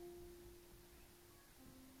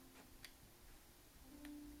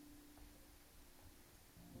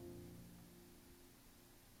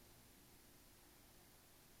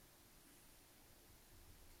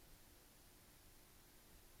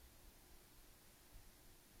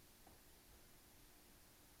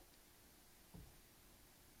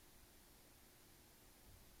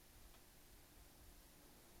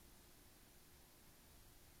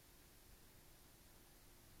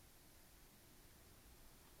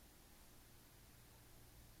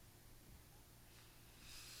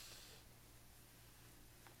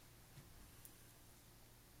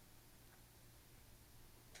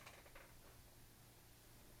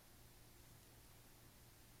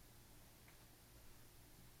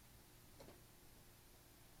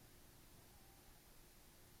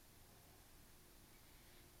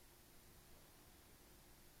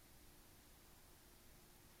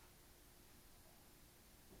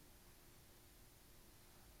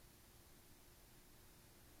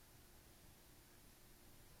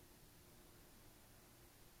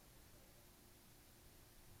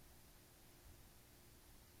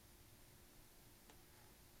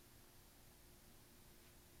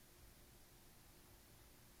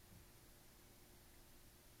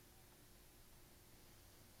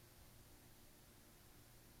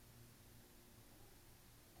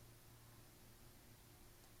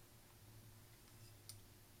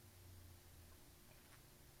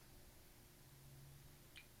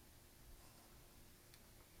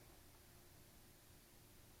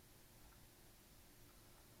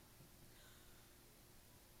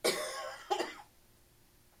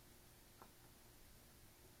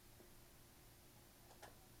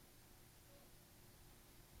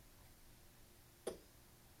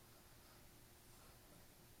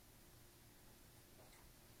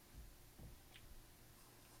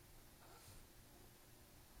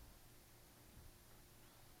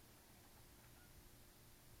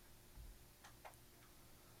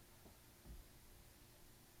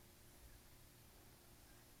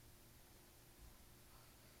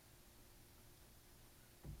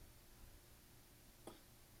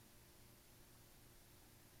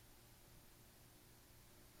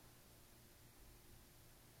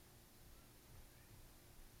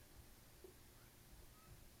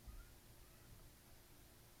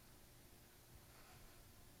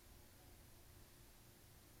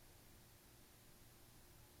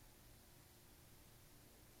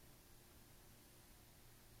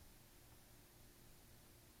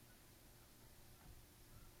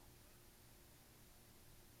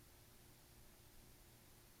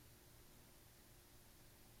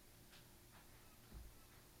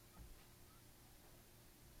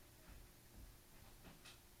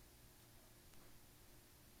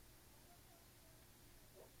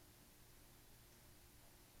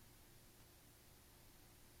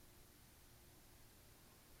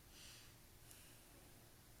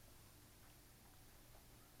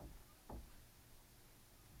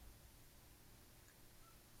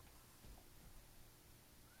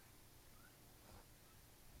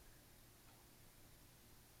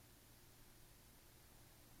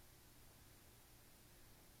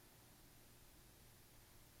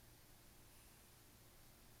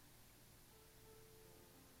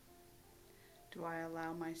 Do I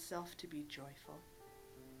allow myself to be joyful,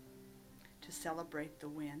 to celebrate the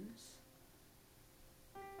wins,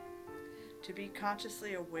 to be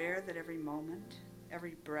consciously aware that every moment,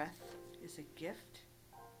 every breath is a gift?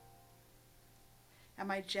 Am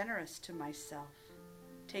I generous to myself,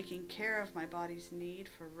 taking care of my body's need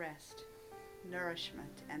for rest,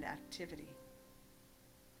 nourishment, and activity,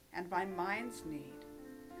 and my mind's need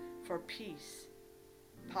for peace,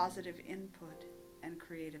 positive input, and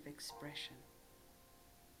creative expression?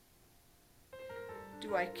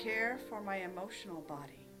 Do I care for my emotional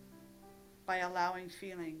body by allowing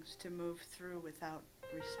feelings to move through without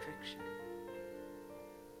restriction?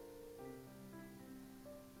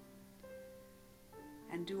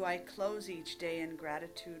 And do I close each day in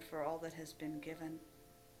gratitude for all that has been given,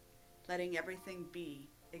 letting everything be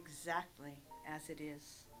exactly as it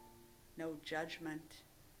is, no judgment,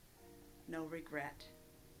 no regret,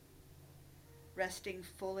 resting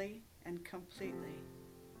fully and completely,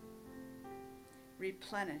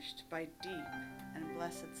 replenished by deep and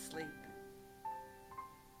blessed sleep?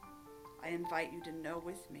 I invite you to know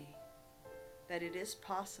with me that it is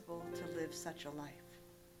possible to live such a life,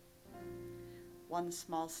 one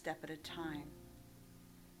small step at a time.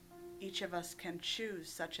 Each of us can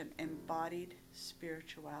choose such an embodied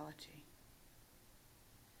spirituality.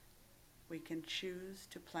 We can choose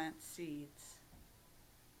to plant seeds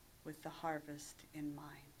with the harvest in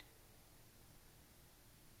mind.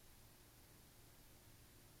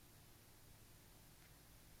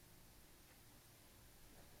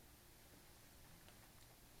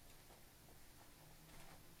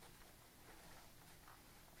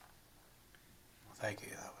 Thank you,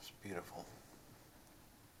 that was beautiful.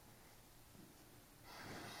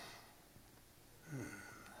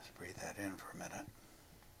 Let's breathe that in for a minute.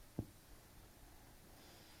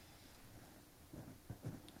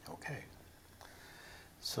 Okay,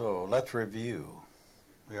 so let's review.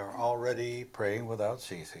 We are already praying without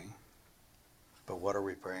ceasing, but what are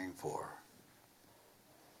we praying for?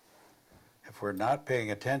 If we're not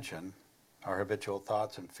paying attention, our habitual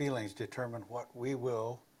thoughts and feelings determine what we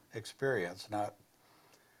will experience, not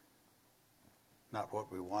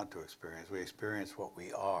what we want to experience. We experience what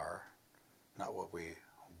we are, not what we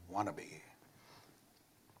want to be.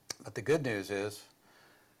 But the good news is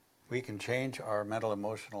we can change our mental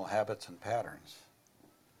emotional habits and patterns.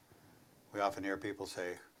 We often hear people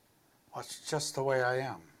say, well, it's just the way I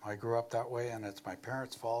am. I grew up that way, and it's my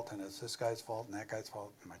parents' fault, and it's this guy's fault, and that guy's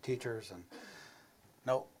fault, and my teachers. And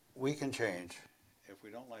no, we can change. If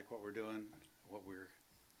we don't like what we're doing, what we're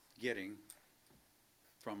getting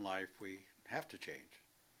from life, we have to change.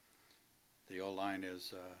 The old line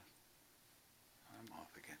is, I'm off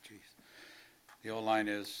again, geez. The old line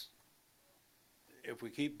is, if we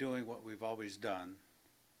keep doing what we've always done,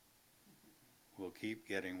 we'll keep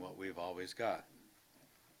getting what we've always got.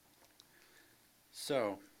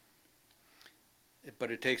 So,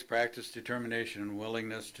 but it takes practice, determination, and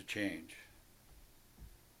willingness to change.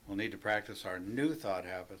 We'll need to practice our new thought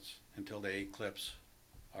habits until they eclipse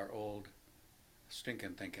our old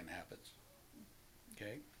stinking thinking habits.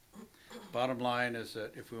 Okay? Bottom line is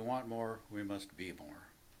that if we want more, we must be more.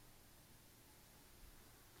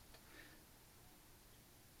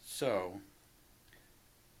 So,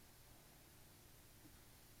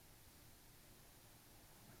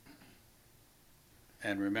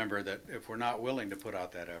 and remember that if we're not willing to put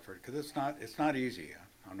out that effort, because it's not easy.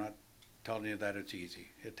 I'm not telling you that it's easy.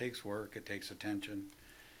 It takes work, it takes attention.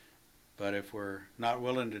 But if we're not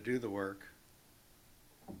willing to do the work,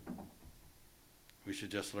 we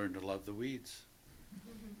should just learn to love the weeds.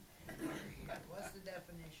 What's the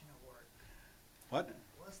definition of work? What?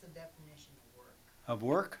 What's the definition of work? Of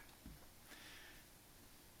work?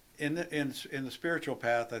 In the spiritual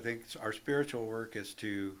path, I think our spiritual work is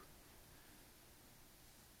to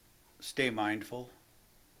stay mindful,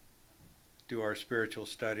 do our spiritual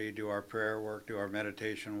study, do our prayer work, do our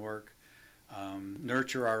meditation work,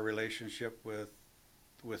 nurture our relationship with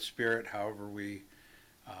spirit, however we,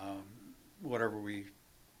 whatever we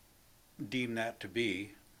deem that to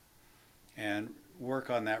be, and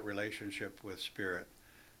work on that relationship with spirit.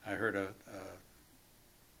 I heard a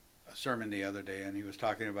sermon the other day, and he was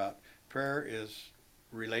talking about prayer is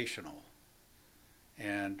relational,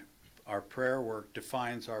 and our prayer work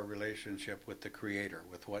defines our relationship with the Creator,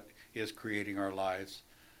 with what is creating our lives.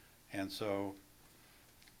 And so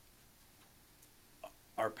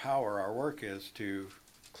our work is to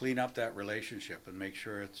clean up that relationship and make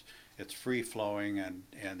sure it's free flowing and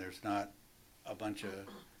there's not a bunch of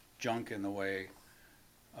junk in the way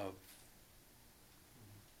of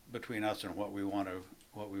between us and what we want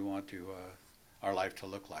to our life to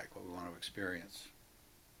look like, what we want to experience.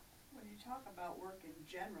 When you talk about work in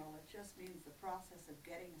general, it just means the process of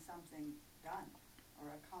getting something done or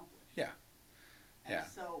accomplished. Yeah. Yeah.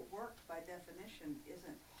 And so work by definition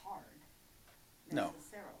isn't hard No.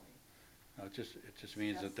 necessarily. No, it just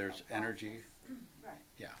means Just that there's a energy. process. Right.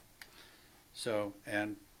 Yeah. So,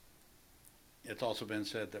 and it's also been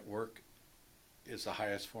said that work is the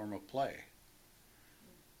highest form of play.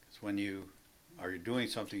 It's when you are doing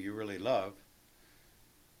something you really love,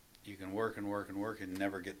 you can work and work and work and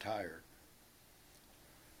never get tired.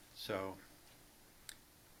 So,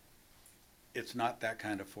 it's not that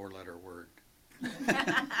kind of four-letter word. What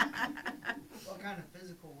kind of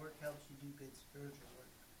physical work helps you do good spiritual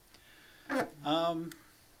work? On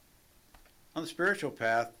the spiritual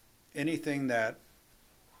path, anything that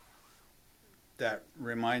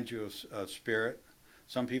reminds you of spirit.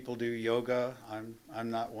 Some people do yoga.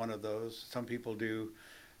 I'm not one of those. Some people do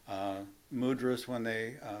mudras when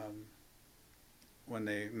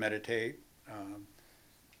they meditate.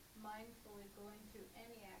 Mindfully going through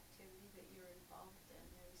any activity that you're involved in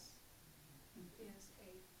is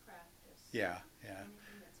a practice. Yeah.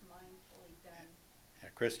 Anything that's mindfully done. Yeah.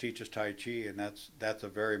 Chris teaches Tai Chi, and that's a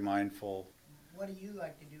very mindful. What do you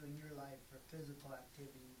like to do in your life for physical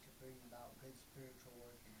activity to bring about good spiritual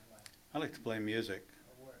work in your life I like to play music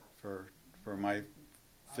or work? for my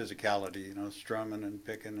physicality. You know, strumming and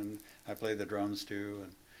picking, and I play the drums too.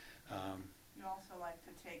 And You also like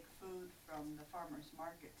to take food from the farmer's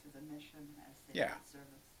market to the mission as Yeah. sacred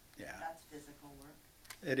service. yeah, That's physical work.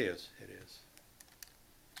 it is.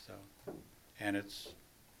 So, and it's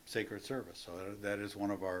sacred service. So that is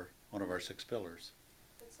one of our 6 pillars.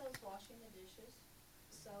 But so is washing the dishes,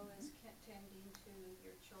 so is tending to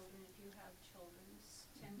your children, if you have children,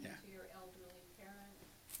 tending Yeah. to your elderly parent.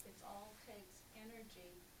 It all takes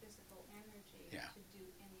energy, physical energy, Yeah. to do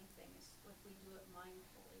anything. It's if we do it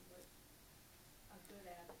mindfully with a good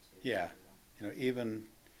attitude. Yeah. if you will. You know, even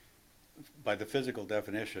by the physical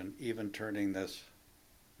definition, even turning this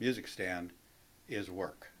music stand is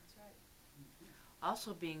work. That's right.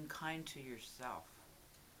 Also being kind to yourself.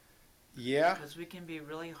 Yeah. Because we can be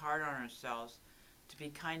really hard on ourselves, to be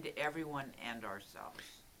kind to everyone and ourselves.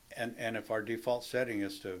 And if our default setting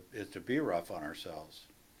is to be rough on ourselves,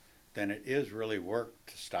 then it is really work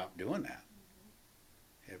to stop doing that.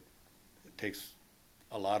 It takes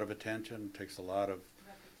a lot of attention, takes a lot of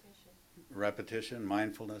repetition,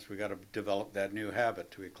 mindfulness. We got to develop that new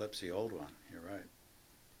habit to eclipse the old one. You're right.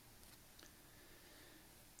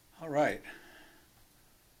 All right.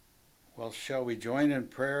 Well, shall we join in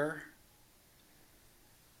prayer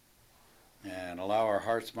and allow our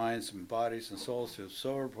hearts, minds, and bodies and souls to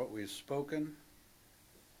absorb what we've spoken?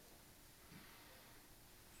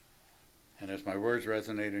 And as my words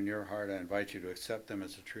resonate in your heart, I invite you to accept them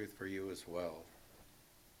as the truth for you as well.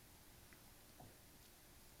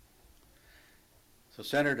 So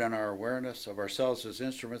centered on our awareness of ourselves as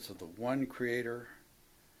instruments of the one Creator,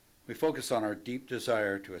 we focus on our deep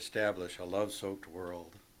desire to establish a love-soaked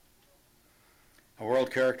world. A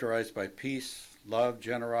world characterized by peace, love,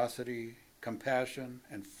 generosity, compassion,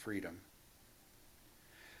 and freedom.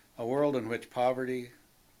 A world in which poverty,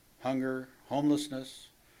 hunger, homelessness,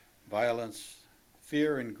 violence,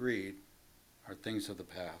 fear, and greed are things of the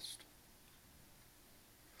past.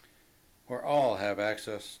 Where all have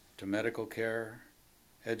access to medical care,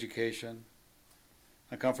 education,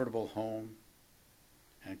 a comfortable home,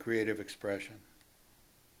 and creative expression.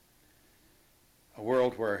 A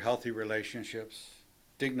world where healthy relationships,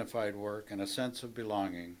 dignified work, and a sense of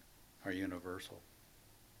belonging are universal.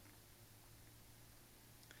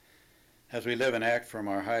 As we live and act from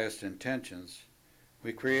our highest intentions,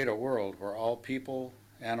 we create a world where all people,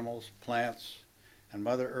 animals, plants, and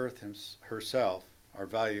Mother Earth herself are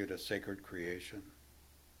valued as sacred creation.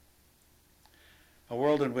 A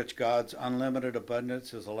world in which God's unlimited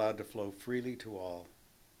abundance is allowed to flow freely to all,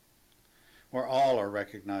 where all are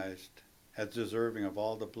recognized as deserving of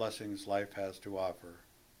all the blessings life has to offer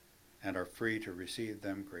and are free to receive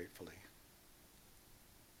them gratefully.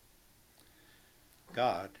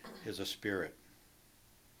 God is a spirit.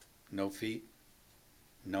 No feet,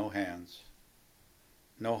 no hands,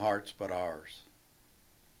 no hearts but ours.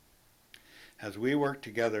 As we work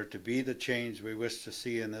together to be the change we wish to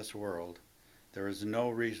see in this world, there is no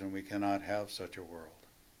reason we cannot have such a world.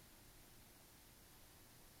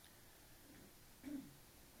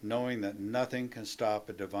 Knowing that nothing can stop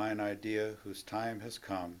a divine idea whose time has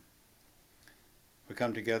come, we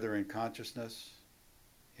come together in consciousness,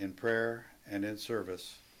 in prayer, and in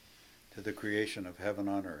service to the creation of heaven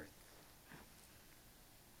on earth.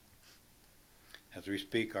 As we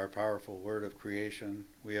speak our powerful word of creation,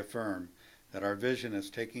 we affirm that our vision is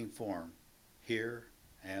taking form here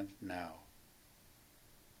and now.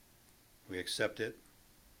 We accept it,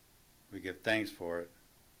 we give thanks for it,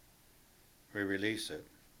 we release it,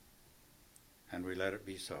 and we let it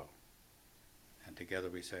be so. And together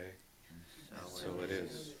we say, so it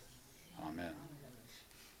is. Amen.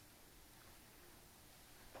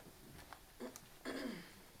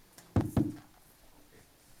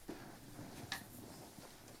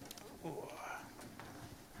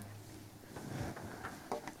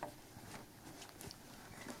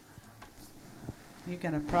 You're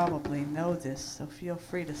going to probably know this, so feel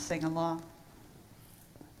free to sing along.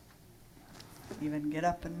 Even get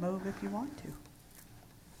up and move if you want to.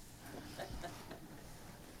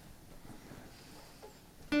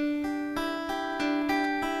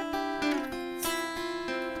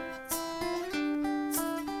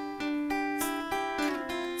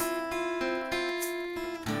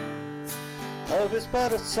 Love is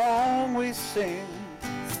but a song we sing,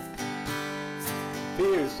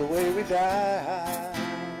 fear's the way we die.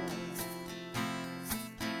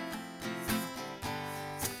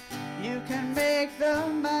 You can make the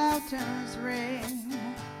mountains ring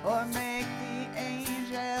or make the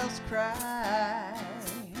angels cry.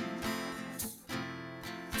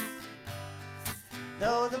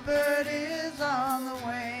 Though the bird is on the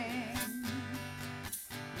wing,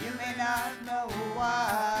 you may not know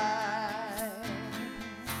why.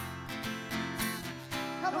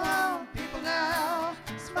 Come on, people now,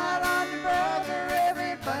 smile on your brother,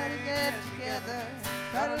 everybody get together.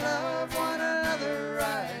 Try to love one another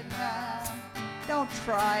right now. Don't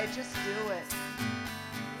try, just do it.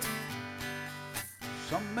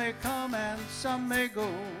 Some may come and some may go,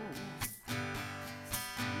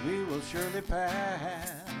 we will surely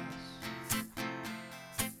pass.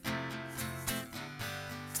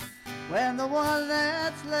 When the one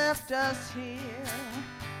that's left us here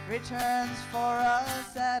returns for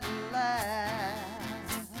us at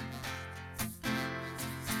last,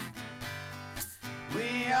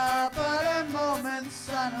 we are but a moment's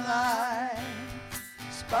sunlight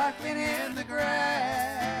sparkling in the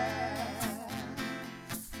grass.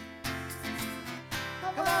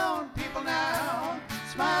 Come on, people now,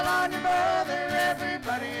 smile on your brother,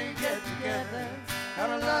 everybody get together.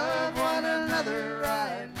 Gotta love one another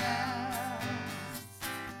right now.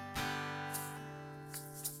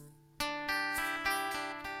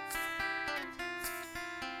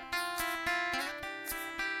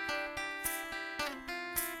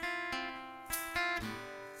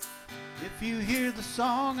 If you hear the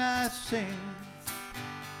song I sing,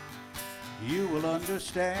 you will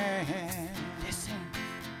understand. Listen,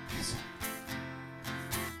 listen.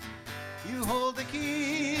 You hold the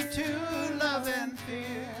key to love and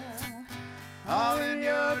fear, all in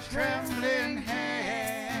your trembling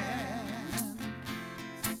hand.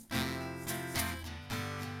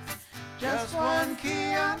 Just one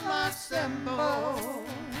key unlocks them both,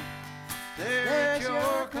 they're at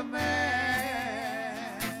your command.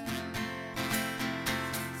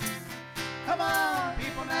 Come on,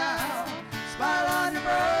 people now, smile on your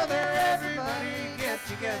brother, everybody get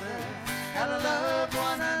together. Gotta love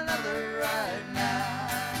one another right now.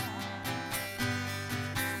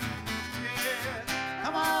 Yeah.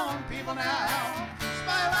 Come on, people now,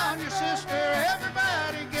 smile on your sister,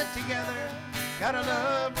 everybody get together. Gotta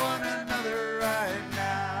love one another right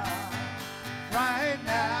now. Right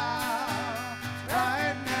now.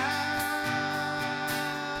 Right now.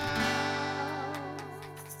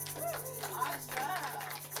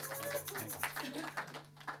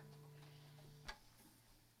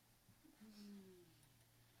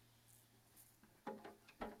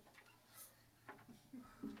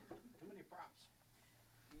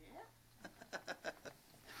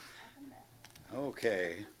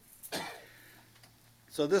 Okay.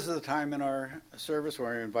 So this is a time in our service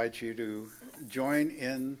where I invite you to join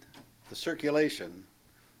in the circulation,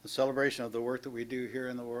 the celebration of the work that we do here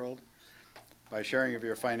in the world by sharing of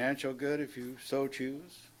your financial good if you so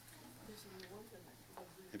choose.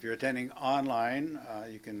 If you're attending online,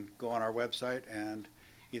 you can go on our website and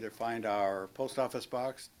either find our post office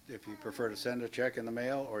box if you prefer to send a check in the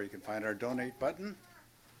mail, or you can find our donate button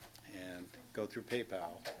and go through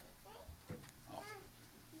PayPal.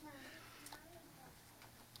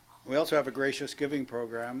 We also have a gracious giving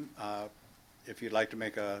program if you'd like to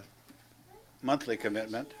make a monthly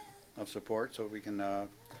commitment of support so we can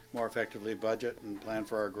more effectively budget and plan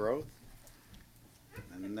for our growth.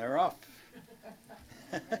 And then they're off.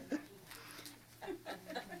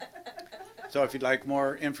 So if you'd like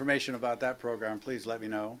more information about that program, please let me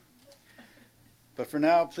know. But for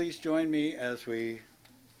now, please join me as we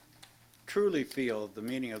truly feel the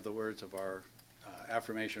meaning of the words of our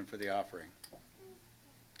affirmation for the offering.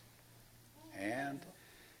 And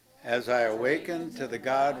As I awaken to the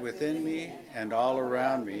God within me and all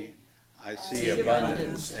around me, I see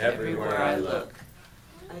abundance everywhere I look.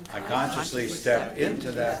 I consciously step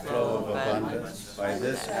into that flow of abundance by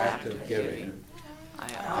this act of giving.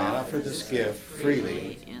 I offer this gift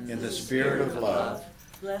freely in the spirit of love,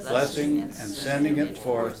 blessing and sending it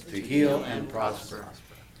forth to heal and prosper.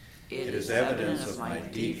 It is evidence of my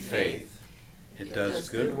deep faith. It does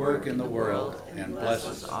good work in the world and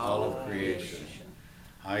blesses all of creation.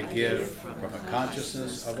 I give from a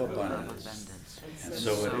consciousness of abundance, and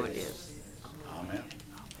so it is. Amen.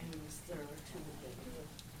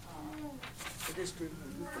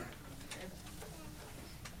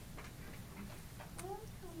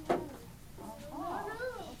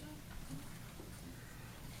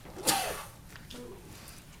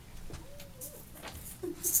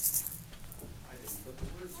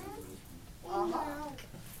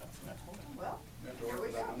 Well, here we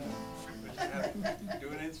go. Do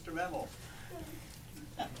an instrumental.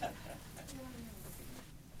 Well,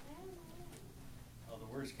 the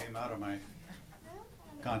words came out of my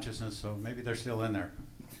consciousness, so maybe they're still in there.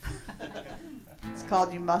 It's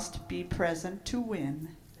called You Must Be Present to Win.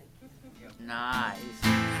 Nice.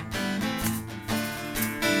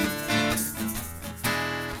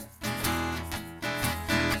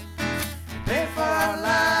 Pay for our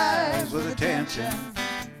lives with attention.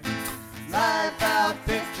 Life out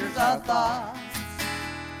pictures our thoughts.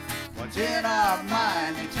 What's in our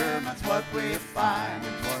mind determines what we find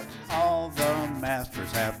and what All the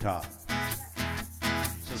masters have taught.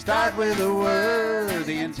 So start with a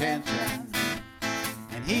worthy intention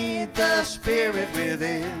and heed the spirit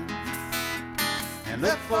within. And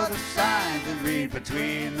look for the signs and read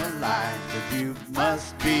between the lines, 'cause you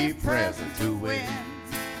must be present to win.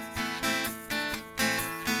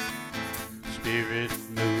 Spirit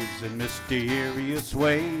moves in mysterious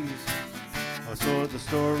ways, or so the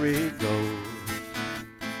story goes.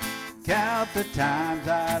 Count the times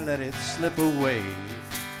I let it slip away.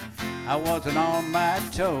 I wasn't on my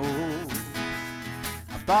toes.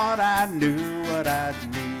 I thought I knew what I'd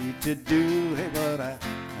need to do, hey, but I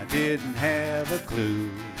didn't have a clue.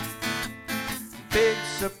 Big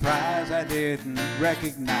surprise, I didn't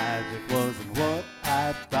recognize it wasn't what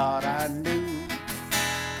I thought I knew.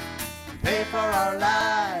 Pay for our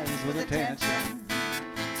lives with attention.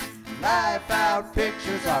 Life out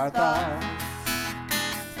pictures our thoughts.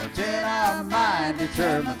 What's in our mind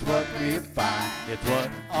determines what we find. It's what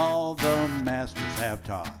all the masters have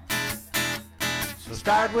taught. So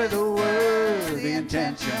start with a worthy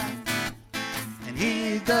intention and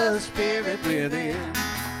heed the spirit within.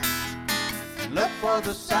 And look for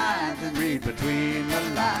the signs and read between the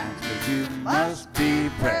lines, 'cause you must be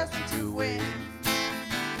present to win.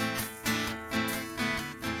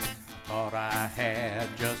 Thought I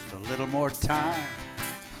had just a little more time.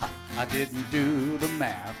 I didn't do the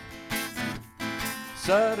math.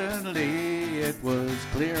 Suddenly it was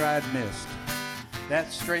clear I'd missed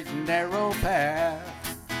that straight and narrow path.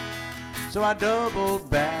 So I doubled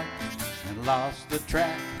back and lost the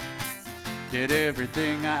track. Did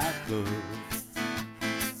everything I could.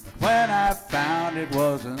 But when I found it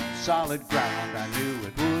wasn't solid ground, I knew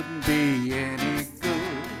it wouldn't be any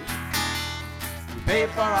good. We pay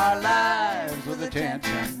for our lives with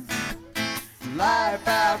attention. Life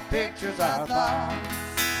out pictures our thoughts.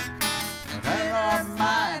 And our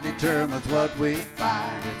mind determines what we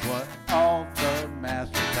find. It's what all the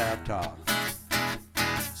masters have taught.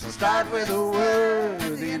 So start with a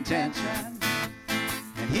worthy intention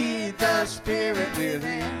and heed the spirit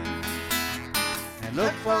within. And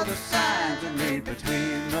look for the signs and read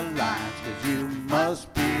between the lines, 'cause you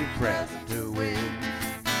must be present to win.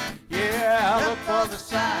 Yeah, look for the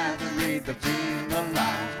signs and read between the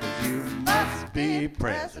lines, 'cause you must be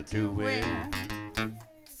present to win.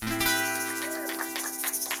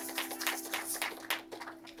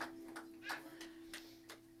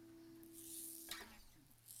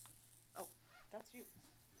 That's you.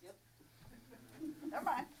 Yep. Never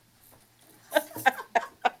mind.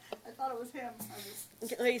 I thought it was him.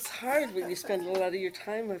 It's hard when you spend a lot of your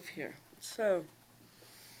time up here. So,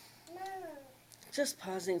 just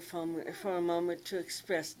pausing for a moment to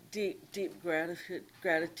express deep, deep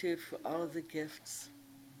gratitude for all of the gifts,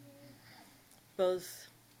 both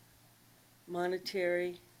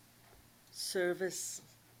monetary, service,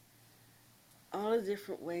 all the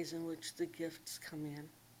different ways in which the gifts come in,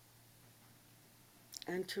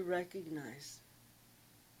 and to recognize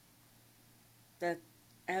that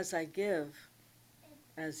as I give,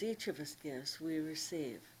 as each of us gives, we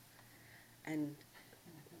receive. And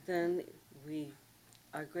then we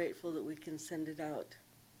are grateful that we can send it out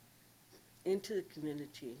into the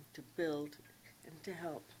community to build and to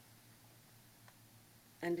help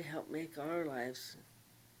and to help make our lives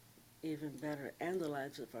even better and the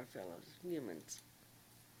lives of our fellow humans.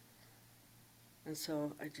 And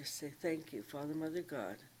so I just say thank you, Father, Mother,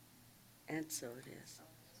 God, and so it is.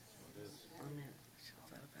 Amen. I should have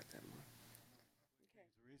thought about that more.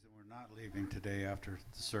 The reason we're not leaving today after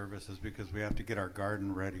the service is because we have to get our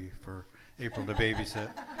garden ready for April to babysit.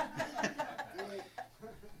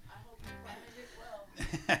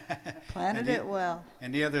 Planted it well.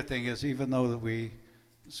 And the other thing is, even though that we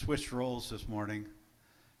switched roles this morning,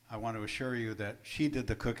 I want to assure you that she did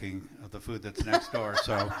the cooking of the food that's next door,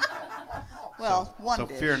 so Well, one so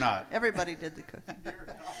dish. fear not. Everybody did the cooking.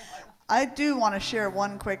 I do want to share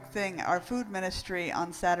one quick thing. Our food ministry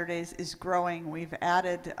on Saturdays is growing. We've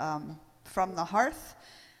added From the Hearth.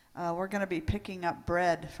 We're going to be picking up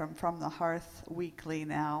bread from the Hearth weekly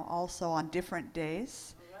now, also on different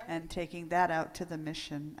days, and taking that out to the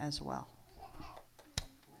mission as well.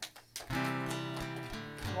 If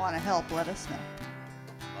you want to help, let us know.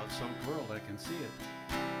 Love Soaked World, I can see it.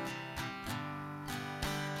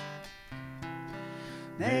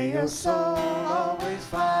 May your soul always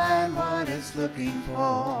find what it's looking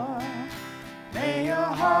for. May your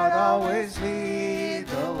heart always lead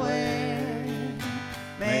the way.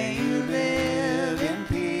 May you live in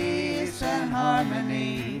peace and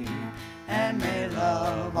harmony. And may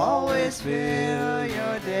love always fill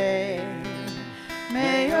your day.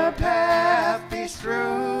 May your path be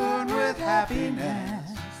strewn with happiness.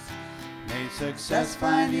 May success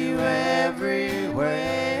find you everywhere.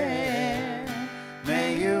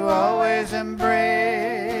 May you always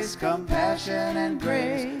embrace compassion and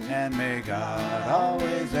grace. And may God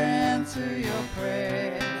always answer your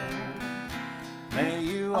prayer. May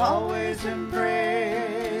you always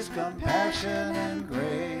embrace compassion and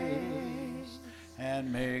grace.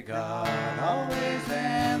 And may God always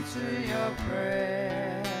answer your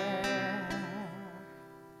prayer.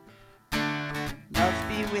 Love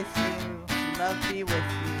be with you. Love be with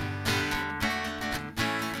you.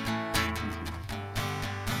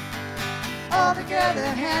 All together,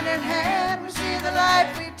 hand in hand, we see the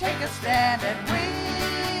light, we take a stand, and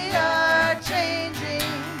we are changing.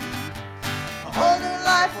 A whole new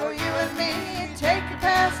life for you and me. Take your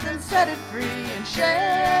past and set it free, and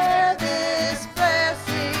share this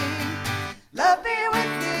blessing. Love be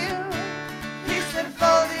with you, peace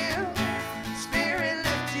enfold you, spirit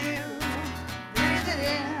lift you, breathe it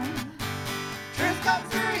in. Truth come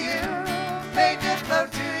through you, make it flow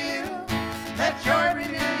to you, let joy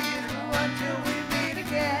renew you. Until we meet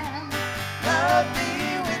again, love be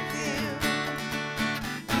with you.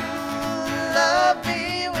 Ooh, love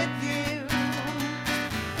be with you.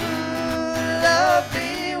 Ooh, love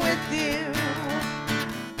be with you.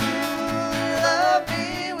 Ooh, love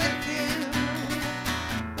be with you.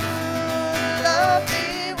 Ooh, love be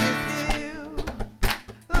with you.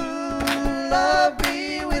 Ooh, love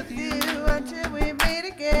be with you until we meet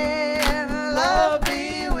again. Love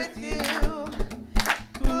be with you.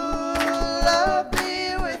 Love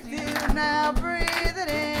be with you, now breathe it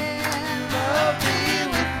in. Love be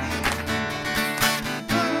with you.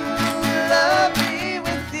 Ooh, love be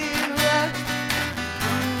with you. Ooh,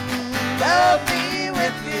 love be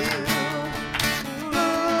with you. Ooh,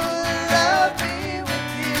 love be with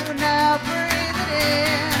you, now breathe it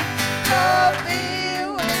in. Love be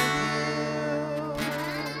with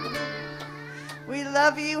you. We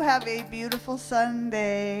love you. Have a beautiful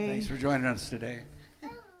Sunday. Thanks for joining us today.